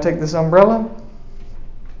like if I take this umbrella,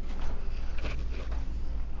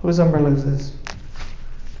 whose umbrella is this?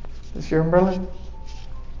 Is this your umbrella?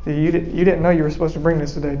 You didn't know you were supposed to bring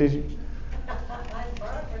this today, did you?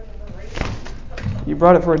 You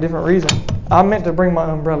brought it for a different reason. I meant to bring my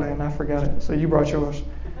umbrella and I forgot it. So you brought yours.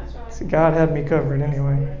 See, God had me covered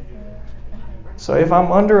anyway. So if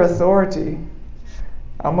I'm under authority,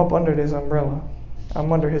 I'm up under this umbrella.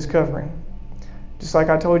 I'm under His covering. Just like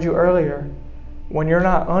I told you earlier, when you're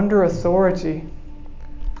not under authority,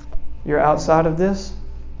 you're outside of this,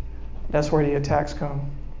 that's where the attacks come.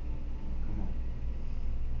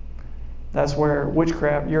 That's where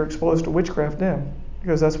witchcraft, you're exposed to witchcraft then,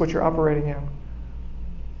 because that's what you're operating in.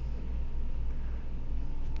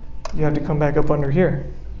 You have to come back up under here.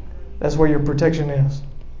 That's where your protection is.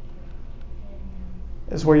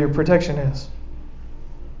 That's where your protection is.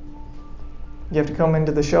 You have to come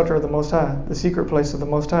into the shelter of the Most High, the secret place of the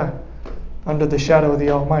Most High, under the shadow of the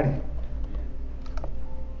Almighty.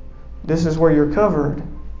 This is where you're covered,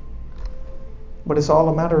 but it's all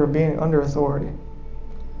a matter of being under authority.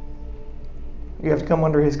 You have to come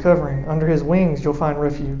under His covering. Under His wings, you'll find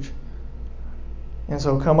refuge. And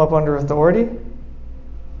so come up under authority.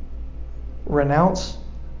 Renounce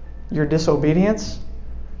your disobedience,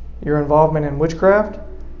 your involvement in witchcraft,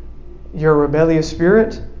 your rebellious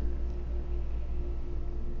spirit.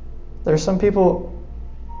 There's some people,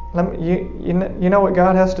 you know what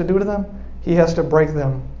God has to do to them? He has to break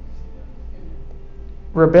them.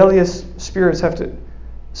 Rebellious spirits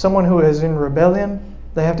someone who is in rebellion,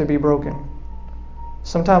 they have to be broken.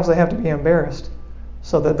 Sometimes they have to be embarrassed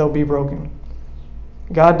so that they'll be broken.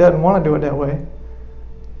 God doesn't want to do it that way.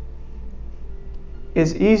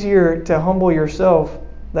 It's easier to humble yourself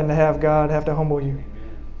than to have God have to humble you.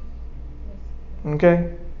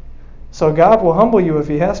 Okay? So God will humble you if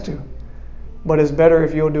He has to, but it's better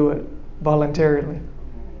if you'll do it voluntarily.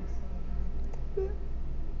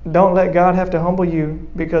 Don't let God have to humble you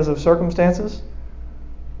because of circumstances.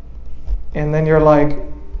 And then you're like,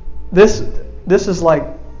 this is like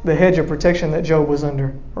the hedge of protection that Job was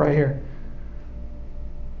under right here.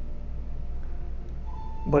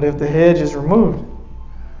 But if the hedge is removed,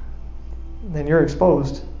 then you're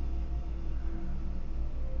exposed.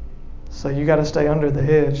 So you got to stay under the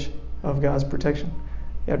hedge of God's protection.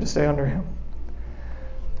 You have to stay under Him.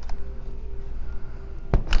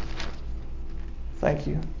 Thank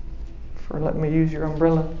you for letting me use your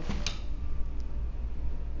umbrella.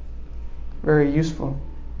 Very useful.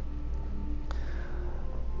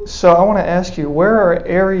 So I want to ask you, where are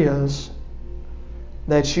areas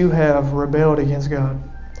that you have rebelled against God?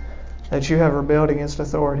 That you have rebelled against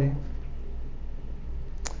authority?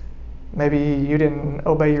 Maybe you didn't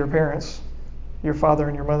obey your parents, your father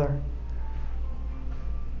and your mother.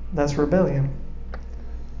 That's rebellion.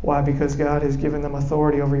 Why? Because God has given them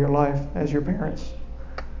authority over your life as your parents.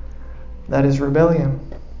 That is rebellion.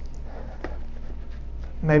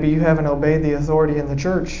 Maybe you haven't obeyed the authority in the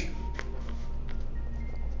church.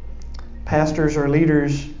 Pastors or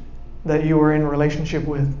leaders that you are in relationship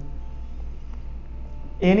with.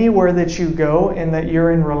 Anywhere that you go and that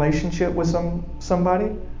you're in relationship with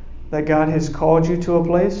somebody, that God has called you to a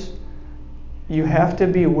place, you have to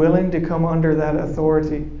be willing to come under that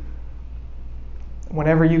authority.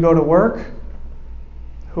 Whenever you go to work,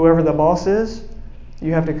 whoever the boss is,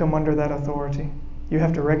 You have to come under that authority. You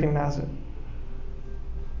have to recognize it.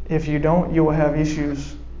 If you don't, you will have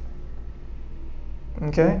issues.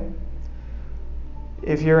 Okay?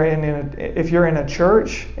 If you're in a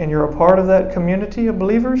church and you're a part of that community of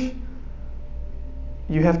believers,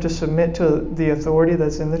 you have to submit to the authority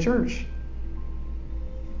that's in the church.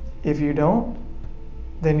 If you don't,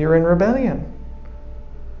 then you're in rebellion.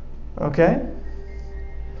 Okay?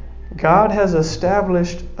 God has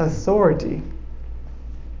established authority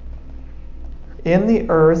in the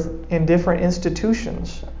earth in different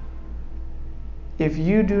institutions. If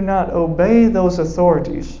you do not obey those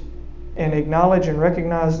authorities and acknowledge and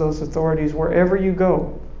recognize those authorities wherever you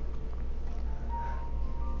go,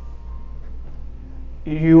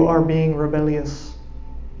 you are being rebellious.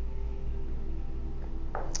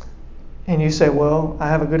 And you say, well, I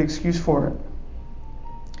have a good excuse for it.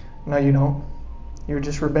 No, you don't. You're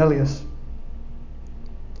just rebellious.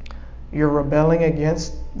 You're rebelling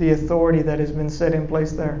against the authority that has been set in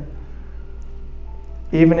place there.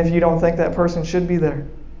 Even if you don't think that person should be there,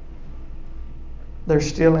 they're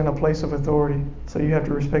still in a place of authority. So you have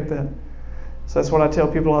to respect that. So that's what I tell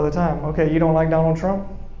people all the time. Okay, you don't like Donald Trump?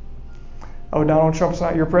 Oh, Donald Trump's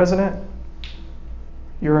not your president?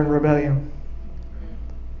 You're in rebellion.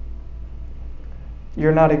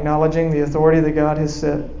 You're not acknowledging the authority that God has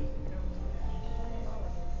set.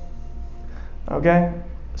 Okay?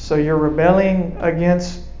 So you're rebelling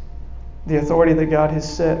against the authority that God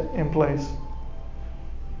has set in place.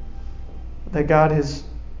 That God has,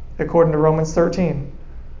 according to Romans 13,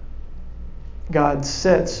 God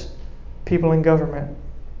sets people in government.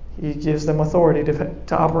 He gives them authority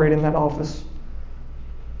to operate in that office.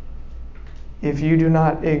 If you do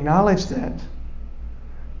not acknowledge that,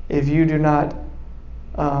 if you do not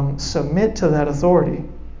submit to that authority,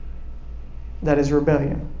 that is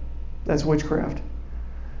rebellion. That's witchcraft.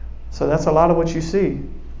 So that's a lot of what you see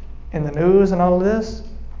in the news and all of this.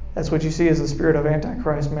 That's what you see as the spirit of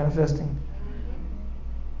Antichrist manifesting.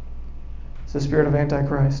 It's the spirit of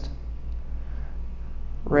Antichrist.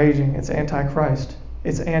 Raging. It's Antichrist.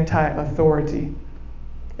 It's anti-authority.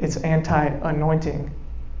 It's anti-anointing.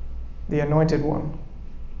 The anointed one.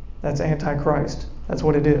 That's Antichrist. That's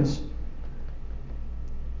what it is.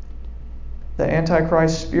 The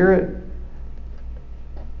Antichrist spirit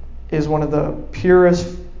is one of the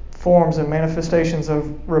purest forms and manifestations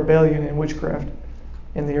of rebellion and witchcraft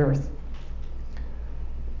in the earth.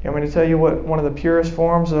 You want me to tell you what one of the purest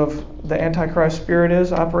forms of the Antichrist spirit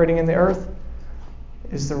is operating in the earth?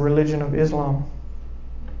 Is the religion of Islam.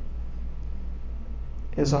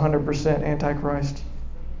 Is 100% Antichrist.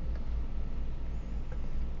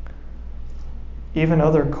 Even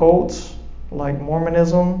other cults like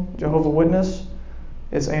Mormonism, Jehovah's Witness,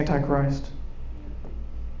 is Antichrist.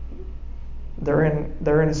 They're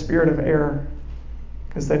in a spirit of error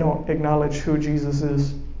because they don't acknowledge who Jesus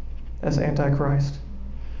is as Antichrist.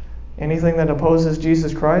 Anything that opposes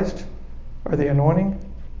Jesus Christ or the anointing,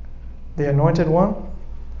 the anointed one,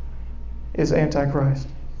 is Antichrist.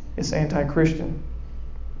 It's anti-Christian.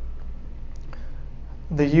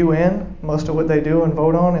 The UN, most of what they do and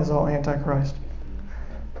vote on is all Antichrist.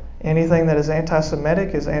 Anything that is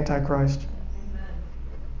anti-Semitic is Antichrist.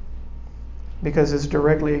 Because it's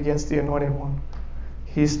directly against the anointed one.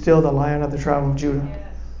 He's still the Lion of the tribe of Judah.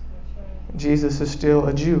 Jesus is still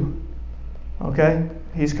a Jew. Okay?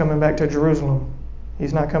 He's coming back to Jerusalem.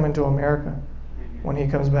 He's not coming to America when he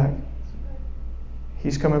comes back.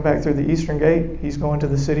 He's coming back through the eastern gate. He's going to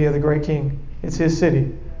the city of the great king. It's his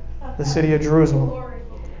city. The city of Jerusalem.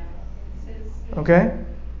 Okay?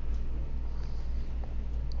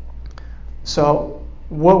 So,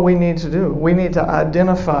 what we need to do, we need to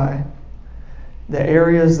identify the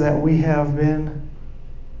areas that we have been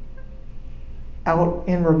out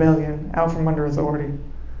in rebellion, out from under authority.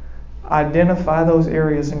 Identify those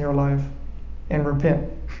areas in your life and repent.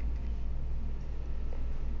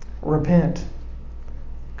 Repent.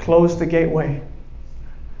 Close the gateway.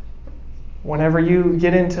 Whenever you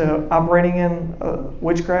get into operating in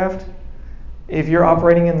witchcraft, if you're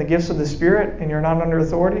operating in the gifts of the Spirit and you're not under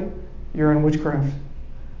authority, you're in witchcraft.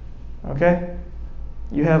 Okay?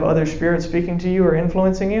 You have other spirits speaking to you or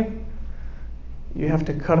influencing you, you have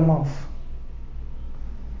to cut them off.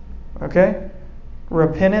 Okay?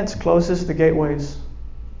 Repentance closes the gateways.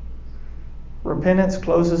 Repentance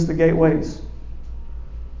closes the gateways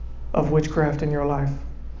of witchcraft in your life.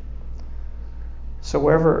 So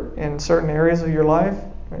wherever in certain areas of your life,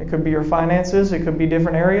 it could be your finances, it could be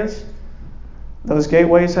different areas, those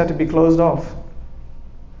gateways have to be closed off.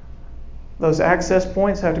 Those access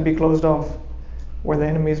points have to be closed off where the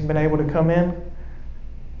enemy's been able to come in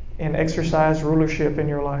and exercise rulership in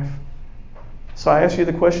your life. So I ask you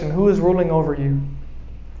the question, who is ruling over you?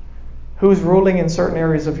 Who's ruling in certain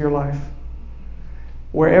areas of your life?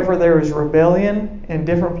 Wherever there is rebellion in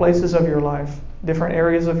different places of your life, different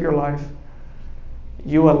areas of your life,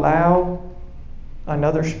 you allow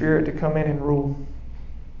another spirit to come in and rule.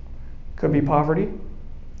 Could be poverty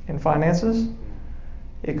in finances.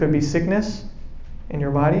 It could be sickness in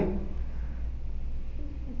your body.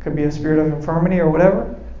 It could be a spirit of infirmity or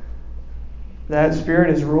whatever. That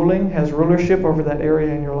spirit is ruling, has rulership over that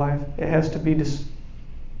area in your life. It has to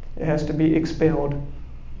be expelled.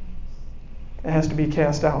 It has to be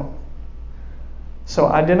cast out. So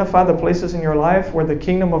identify the places in your life where the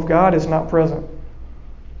kingdom of God is not present.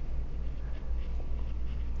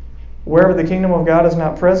 Wherever the kingdom of God is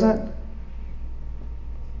not present,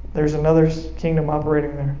 there's another kingdom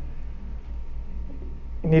operating there.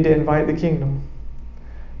 You need to invite the kingdom.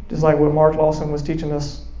 Just like what Mark Lawson was teaching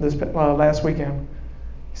us this last weekend.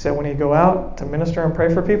 He said when you go out to minister and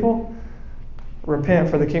pray for people, repent,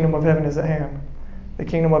 for the kingdom of heaven is at hand. The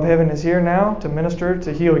kingdom of heaven is here now to minister,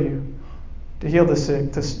 to heal you, to heal the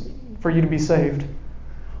sick, for you to be saved.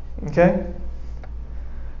 Okay?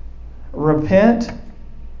 Repent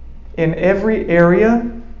in every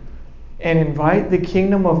area and invite the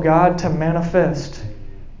kingdom of God to manifest.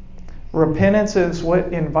 Repentance is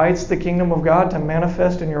what invites the kingdom of God to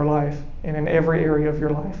manifest in your life and in every area of your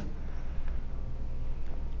life.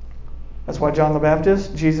 That's why John the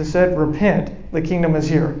Baptist, Jesus said, repent, the kingdom is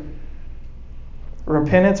here.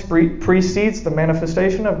 Repentance precedes the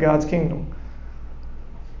manifestation of God's kingdom.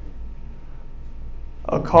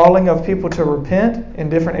 A calling of people to repent in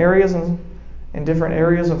different areas and in different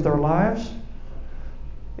areas of their lives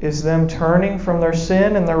is them turning from their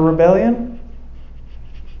sin and their rebellion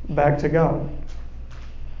back to God.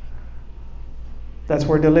 That's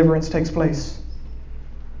where deliverance takes place.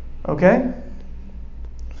 Okay?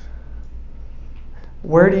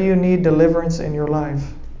 Where do you need deliverance in your life?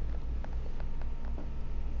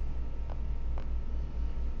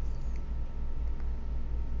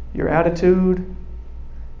 Your attitude,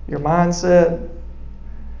 your mindset,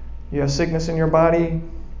 you have sickness in your body.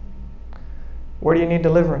 Where do you need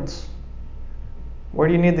deliverance? Where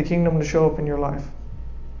do you need the kingdom to show up in your life?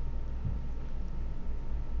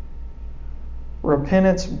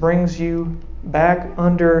 Repentance brings you back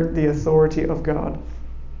under the authority of God.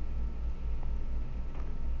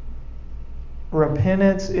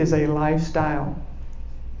 Repentance is a lifestyle.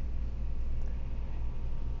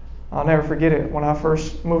 I'll never forget it. When I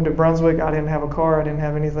first moved to Brunswick, I didn't have a car, I didn't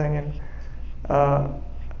have anything, and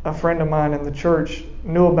a friend of mine in the church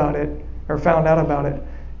knew about it or found out about it,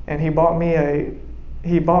 and he bought me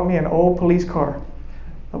an old police car,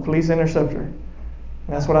 a police Interceptor.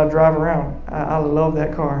 And that's what I drive around. I love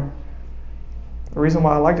that car. The reason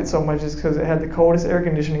why I liked it so much is because it had the coldest air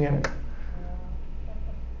conditioning in it.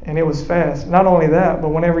 And it was fast. Not only that, but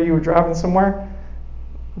whenever you were driving somewhere,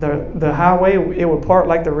 the highway, it would part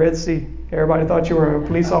like the Red Sea. Everybody thought you were a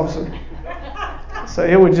police officer. So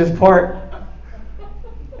it would just part.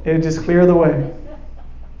 It would just clear the way.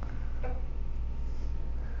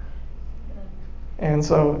 And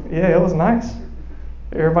so, yeah, it was nice.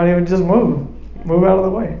 Everybody would just move out of the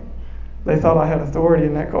way. They thought I had authority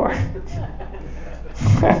in that car.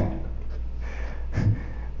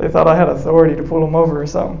 They thought I had authority to pull them over or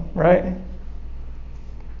something, right?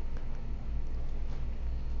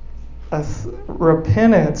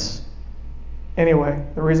 Repentance. Anyway,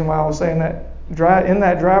 the reason why I was saying that, driving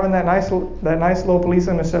that nice little police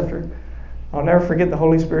Interceptor, I'll never forget the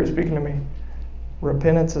Holy Spirit speaking to me.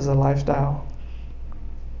 Repentance is a lifestyle.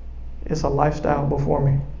 It's a lifestyle before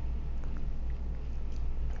me.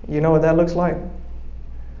 You know what that looks like?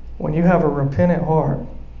 When you have a repentant heart,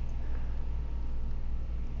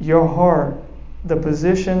 your heart, the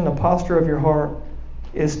position, the posture of your heart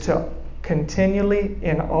is to continually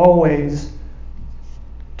and always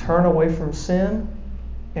turn away from sin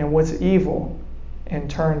and what's evil and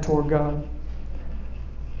turn toward God.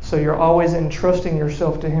 So you're always entrusting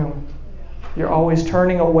yourself to Him. You're always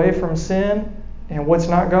turning away from sin and what's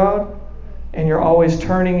not God, and you're always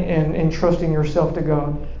turning and entrusting yourself to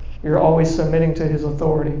God. You're always submitting to His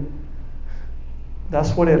authority.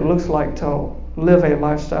 That's what it looks like to live a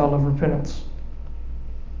lifestyle of repentance.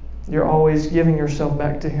 You're always giving yourself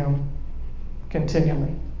back to Him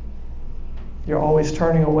continually. You're always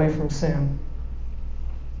turning away from sin.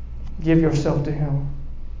 Give yourself to Him.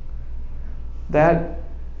 That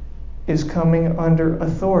is coming under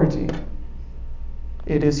authority.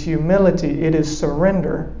 It is humility. It is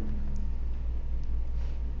surrender.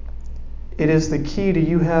 It is the key to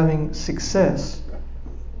you having success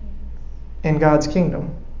in God's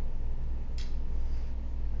kingdom.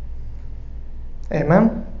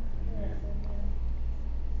 Amen?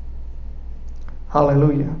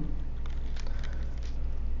 Hallelujah.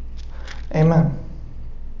 Amen.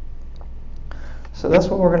 So that's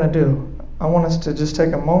what we're going to do. I want us to just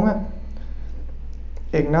take a moment,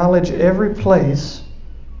 acknowledge every place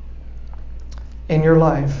in your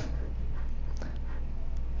life.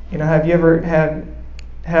 You know, have you ever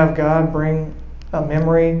have God bring a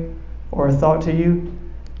memory or a thought to you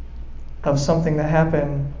of something that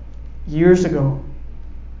happened years ago,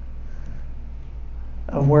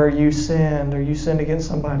 of where you sinned or you sinned against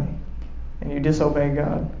somebody and you disobeyed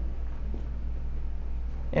God?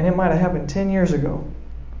 And it might have happened 10 years ago.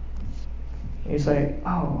 And you say,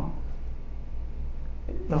 oh,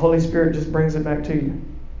 the Holy Spirit just brings it back to you.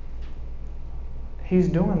 He's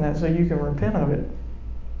doing that so you can repent of it.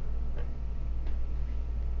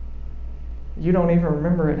 You don't even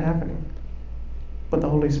remember it happening, but the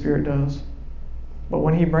Holy Spirit does. But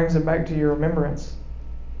when He brings it back to your remembrance,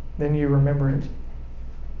 then you remember it.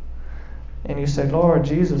 And you say, Lord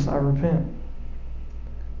Jesus, I repent.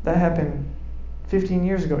 That happened 15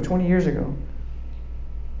 years ago, 20 years ago.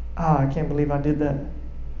 I can't believe I did that.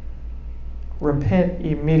 Repent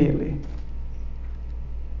immediately.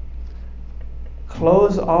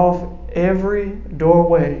 Close off every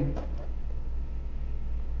doorway.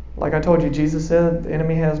 Like I told you, Jesus said, the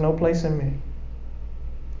enemy has no place in me.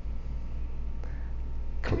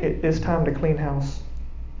 It's time to clean house.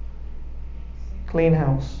 Clean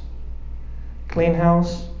house. Clean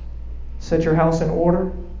house. Set your house in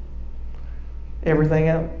order. Everything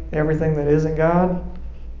that isn't God,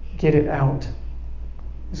 get it out.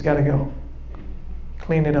 It's got to go.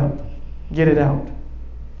 Clean it up. Get it out.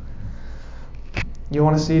 You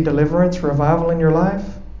want to see deliverance, revival in your life?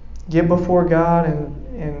 Get before God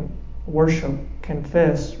and worship,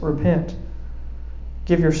 confess, repent.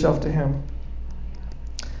 Give yourself to Him.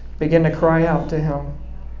 Begin to cry out to Him.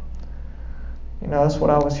 You know, that's what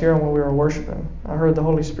I was hearing when we were worshiping. I heard the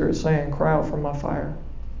Holy Spirit saying, cry out for my fire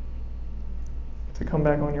to come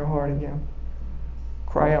back on your heart again.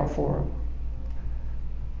 Cry out for it.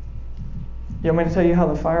 You want me to tell you how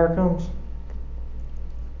the fire comes?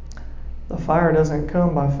 The fire doesn't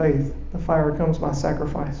come by faith. The fire comes by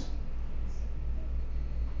sacrifice.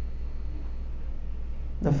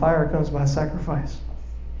 The fire comes by sacrifice.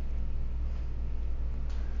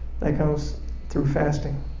 That comes through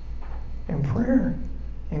fasting and prayer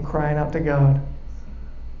and crying out to God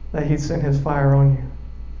that He'd send His fire on you.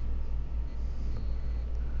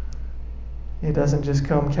 It doesn't just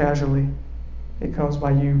come casually. It comes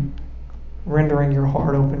by you rendering your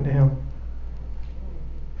heart open to Him,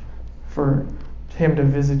 for Him to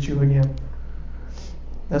visit you again.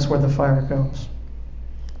 That's where the fire comes.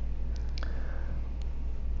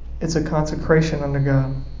 It's a consecration unto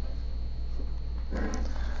God.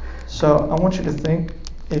 So I want you to think,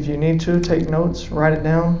 if you need to, take notes, write it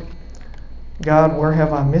down. God, where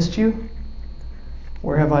have I missed you?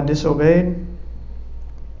 Where have I disobeyed?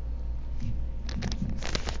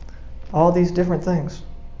 All these different things.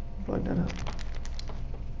 Plug that up.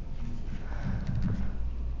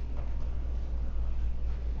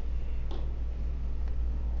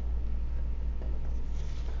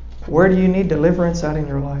 Where do you need deliverance out in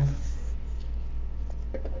your life?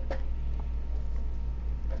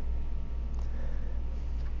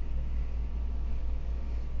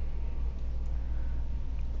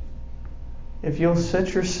 If you'll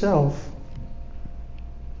set yourself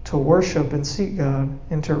to worship and seek God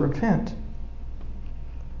and to repent,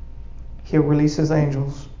 He'll release His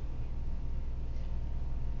angels.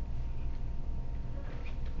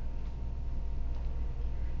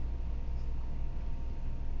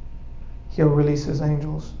 He'll release His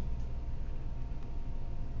angels.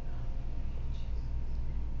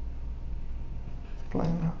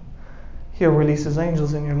 He'll release His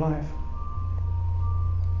angels in your life.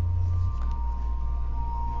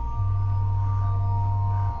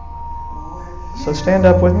 So stand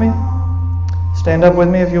up with me. Stand up with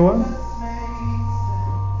me if you will.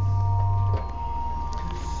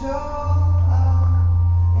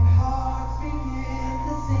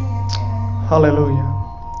 Hallelujah.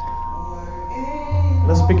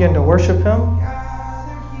 Let's begin to worship Him.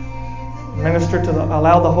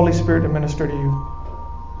 Allow the Holy Spirit to minister to you.